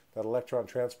chain. That electron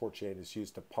transport chain is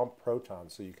used to pump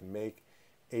protons so you can make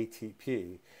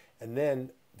ATP. And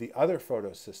then the other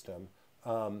photosystem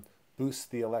boosts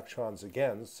the electrons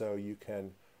again, so you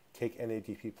can take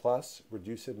NADP+,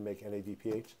 reduce it, and make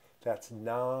NADPH. That's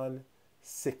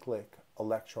non-cyclic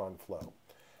electron flow.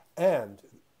 And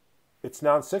it's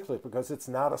non-cyclic because it's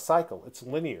not a cycle. It's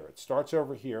linear. It starts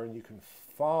over here, and you can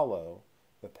follow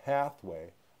the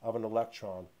pathway of an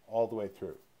electron all the way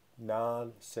through.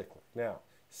 Non-cyclic. Now,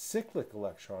 cyclic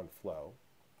electron flow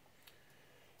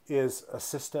is a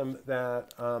system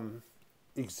that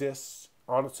exists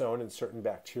on its own in certain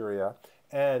bacteria,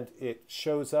 and it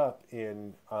shows up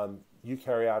in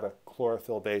eukaryotic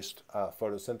chlorophyll-based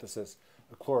photosynthesis,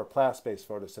 chloroplast-based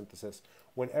photosynthesis,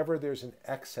 whenever there's an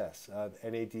excess of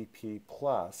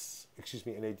NADPH,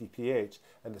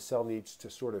 and the cell needs to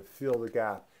sort of fill the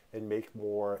gap and make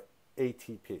more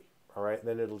ATP. All right, and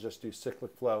then it'll just do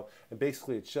cyclic flow, and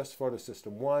basically it's just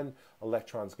photosystem 1.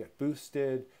 Electrons get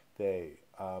boosted. They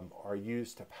are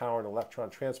used to power an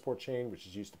electron transport chain, which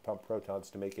is used to pump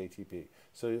protons to make ATP.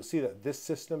 So you'll see that this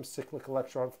system, cyclic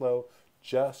electron flow,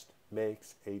 just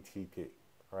makes ATP.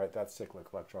 All right, that's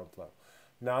cyclic electron flow.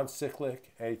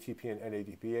 Non-cyclic, ATP and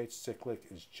NADPH. Cyclic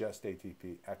is just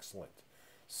ATP. Excellent.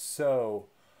 So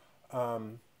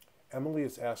Emily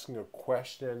is asking a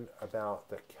question about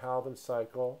the Calvin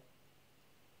cycle.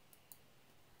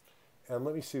 And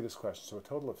let me see this question. So a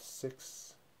total of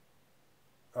 6.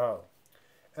 Oh,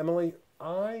 Emily,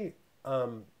 I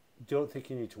don't think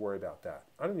you need to worry about that.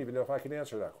 I don't even know if I can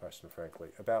answer that question,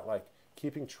 frankly, about like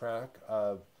keeping track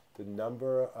of the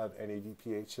number of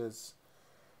NADPHs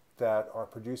that are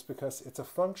produced, because it's a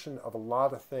function of a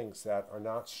lot of things that are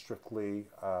not strictly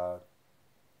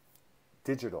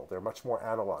digital. They're much more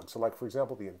analog. So like, for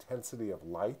example, the intensity of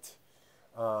light.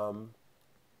 I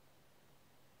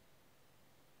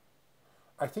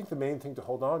think the main thing to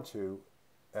hold on to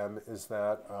is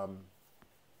that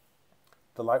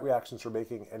the light reactions are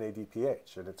making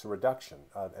NADPH, and it's a reduction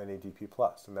of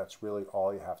NADP+, and that's really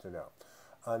all you have to know.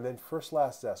 And then First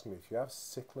Last is asking me, if you have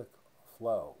cyclic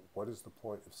flow, what is the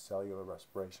point of cellular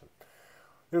respiration?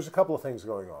 There's a couple of things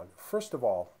going on. First of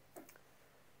all,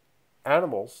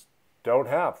 animals don't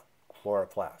have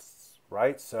chloroplasts,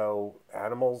 right? So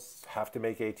animals have to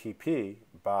make ATP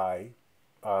by,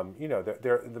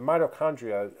 the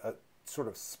mitochondria sort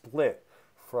of split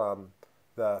from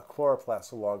the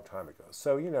chloroplasts a long time ago.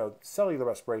 So, cellular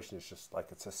respiration is just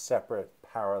like, it's a separate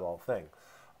parallel thing.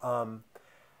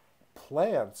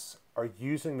 plants are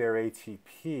using their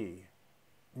ATP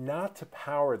not to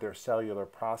power their cellular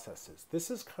processes.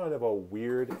 This is kind of a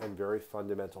weird and very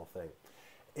fundamental thing.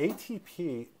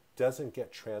 ATP doesn't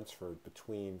get transferred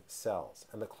between cells,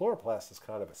 and the chloroplast is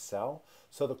kind of a cell,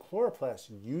 so the chloroplast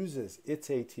uses its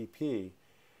ATP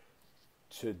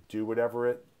to do whatever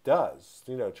it does,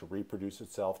 you know, to reproduce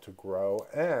itself, to grow,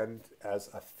 and as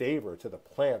a favor to the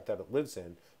plant that it lives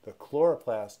in, the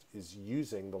chloroplast is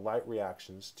using the light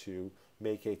reactions to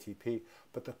make ATP.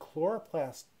 But the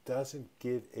chloroplast doesn't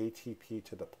give ATP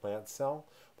to the plant cell.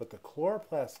 What the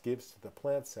chloroplast gives to the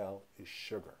plant cell is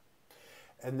sugar.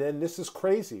 And then this is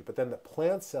crazy, but then the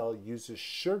plant cell uses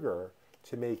sugar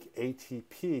to make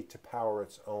ATP to power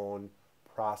its own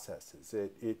processes.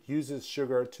 It uses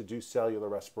sugar to do cellular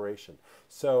respiration.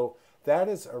 So that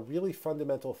is a really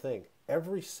fundamental thing.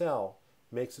 Every cell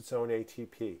makes its own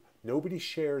ATP. Nobody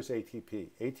shares ATP.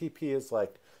 ATP is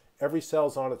like every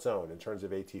cell's on its own in terms of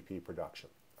ATP production.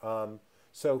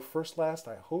 So first, last,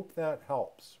 I hope that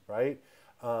helps, right?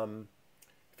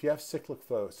 If you have cyclic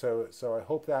flow, so I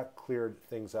hope that cleared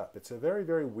things up. It's a very,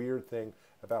 very weird thing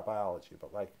about biology,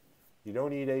 but like you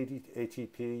don't eat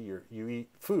ATP, you eat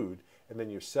food, and then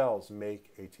your cells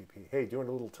make ATP. Hey, doing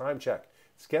a little time check.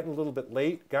 It's getting a little bit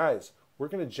late. Guys, we're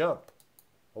going to jump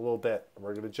a little bit.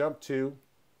 We're going to jump to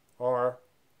our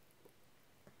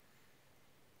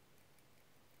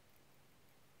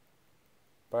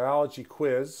biology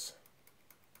quiz.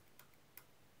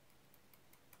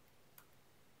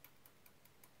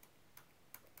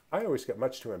 I always get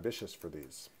much too ambitious for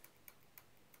these.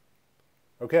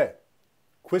 Okay,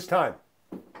 quiz time.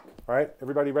 All right,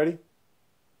 everybody ready?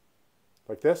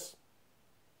 Like this?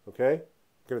 Okay,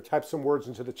 I'm going to type some words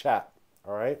into the chat.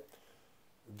 All right,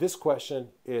 this question,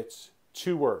 it's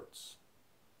 2 words.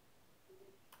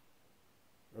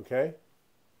 Okay,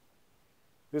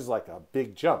 this is like a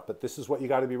big jump, but this is what you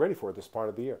got to be ready for at this part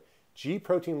of the year. G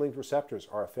protein linked receptors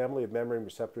are a family of membrane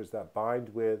receptors that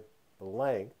bind with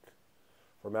blank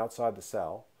from outside the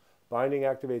cell. Binding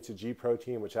activates a G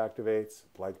protein, which activates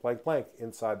blank, blank, blank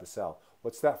inside the cell.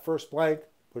 What's that first blank?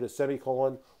 Put a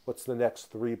semicolon. What's the next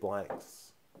 3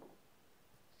 blanks?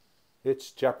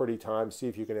 It's Jeopardy time. See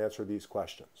if you can answer these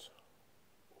questions.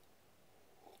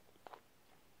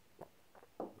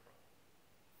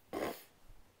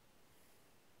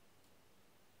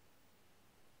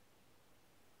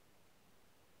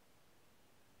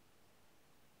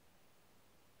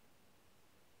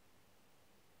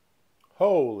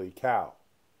 Holy cow.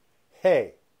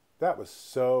 Hey, that was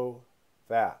so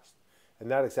fast.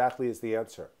 And that exactly is the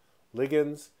answer.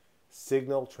 Ligands,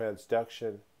 signal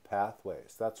transduction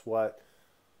pathways. That's what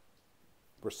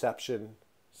reception,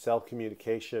 cell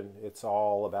communication, it's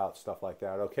all about stuff like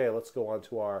that. Okay, let's go on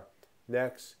to our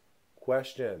next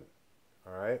question.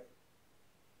 All right.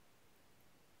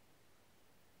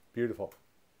 Beautiful.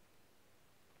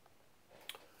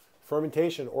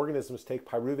 Fermentation, organisms take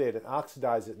pyruvate and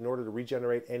oxidize it in order to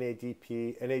regenerate NAD+,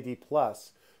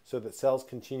 so that cells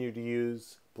continue to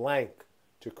use blank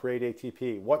to create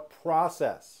ATP. What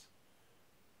process?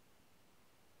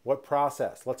 What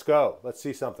process? Let's go. Let's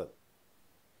see something.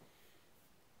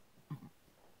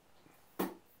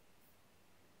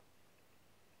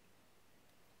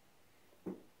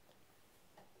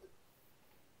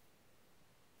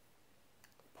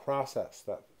 Process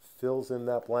that fills in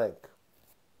that blank.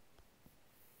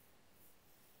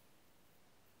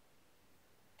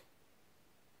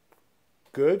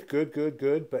 Good, good, good,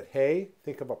 good. But hey,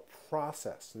 think of a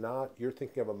process, not you're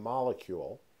thinking of a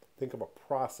molecule. Think of a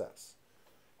process.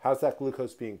 How's that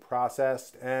glucose being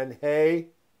processed? And hey,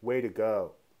 way to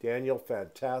go. Daniel,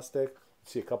 fantastic.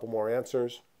 Let's see a couple more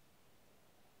answers.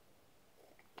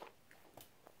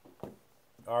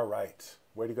 All right,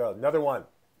 way to go. Another one.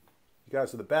 You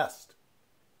guys are the best.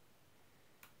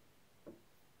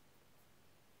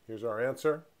 Here's our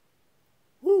answer.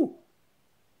 Woo!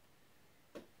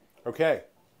 Okay,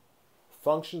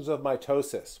 functions of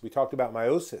mitosis. We talked about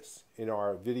meiosis in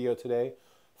our video today.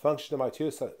 Functions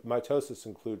of mitosis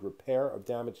include repair of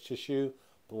damaged tissue,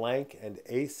 blank, and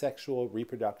asexual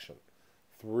reproduction.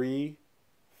 Three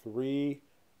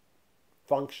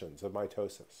functions of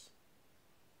mitosis.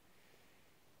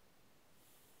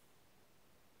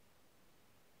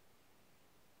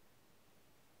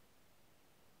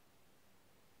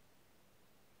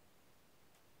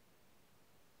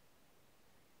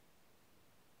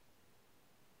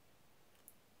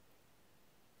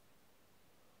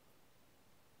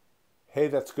 Hey,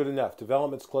 that's good enough.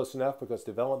 Development's close enough because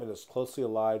development is closely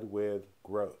allied with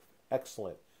growth.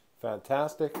 Excellent.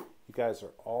 Fantastic. You guys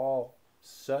are all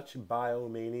such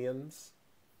biomanians.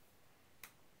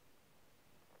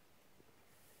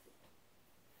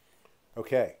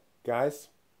 Okay, guys,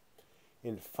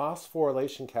 in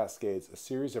phosphorylation cascades, a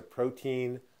series of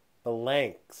protein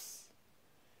blanks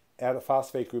add a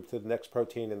phosphate group to the next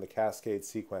protein in the cascade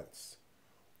sequence.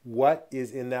 What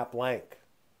is in that blank?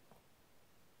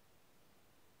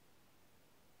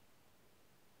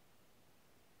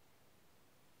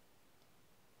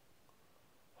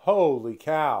 Holy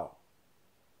cow.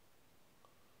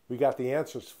 We got the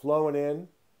answers flowing in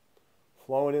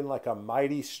like a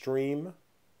mighty stream.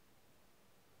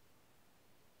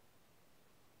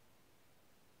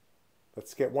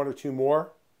 Let's get one or two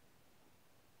more.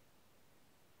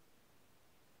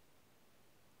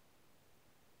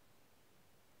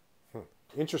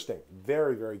 Interesting.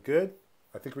 Very, very good.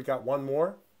 I think we got one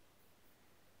more.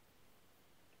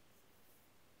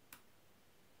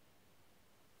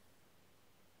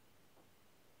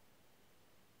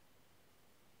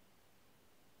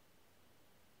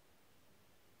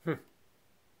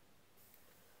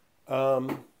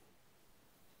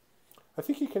 I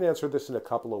think you can answer this in a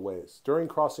couple of ways. During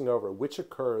crossing over, which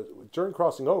occurs during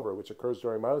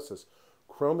meiosis,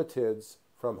 chromatids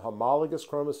from homologous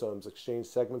chromosomes exchange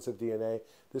segments of DNA.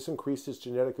 This increases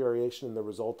genetic variation in the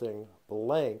resulting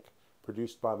blank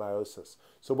produced by meiosis.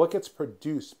 So what gets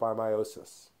produced by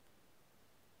meiosis?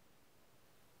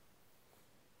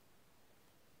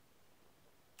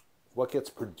 What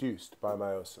gets produced by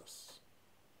meiosis?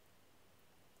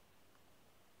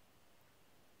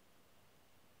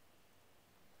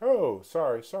 Oh,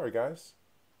 sorry guys.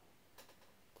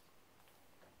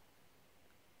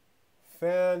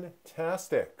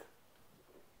 Fantastic.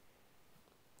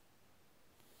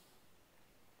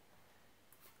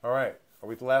 All right, are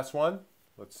we the last one?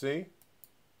 Let's see.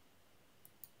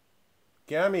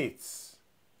 Gametes.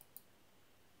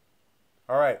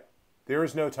 All right, there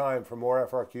is no time for more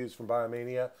FRQs from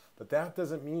Biomania, but that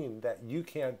doesn't mean that you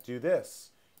can't do this.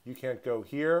 You can't go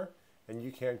here, and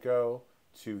you can't go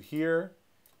to here,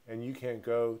 and you can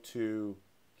go to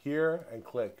here and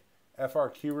click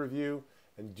FRQ review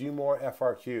and do more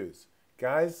FRQs.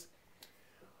 Guys,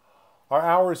 our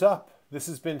hour's up. This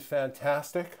has been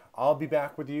fantastic. I'll be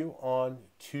back with you on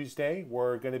Tuesday.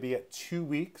 We're going to be at 2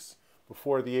 weeks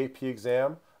before the AP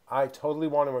exam. I totally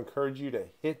want to encourage you to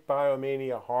hit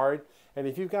Biomania hard. And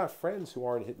if you've got friends who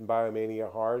aren't hitting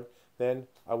Biomania hard, then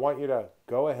I want you to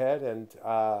go ahead and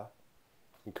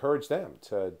encourage them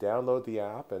to download the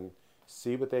app and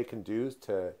see what they can do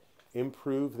to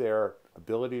improve their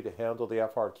ability to handle the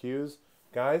FRQs.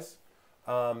 Guys,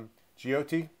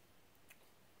 GOT,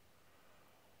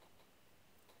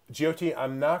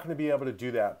 I'm not going to be able to do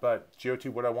that, but GOT,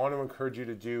 what I want to encourage you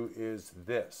to do is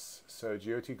this. So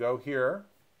GOT, go here,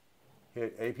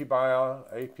 hit AP Bio,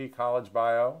 AP College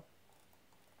Bio,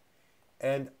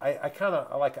 and I kind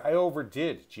of, I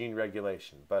overdid gene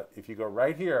regulation, but if you go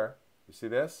right here, you see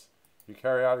this?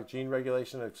 Eukaryotic gene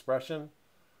regulation and expression.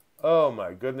 Oh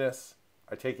my goodness.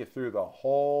 I take you through the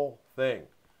whole thing.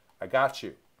 I got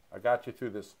you. I got you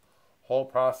through this whole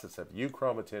process of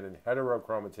euchromatin and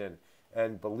heterochromatin.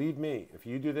 And believe me, if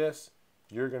you do this,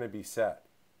 you're going to be set.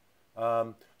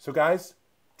 So guys,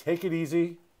 take it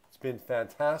easy. It's been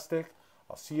fantastic.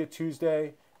 I'll see you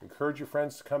Tuesday. Encourage your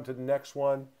friends to come to the next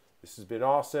one. This has been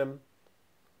awesome.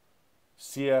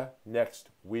 See ya next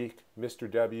week. Mr.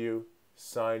 W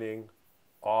signing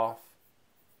off.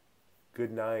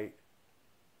 Good night.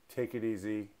 Take it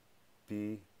easy.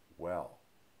 Be well.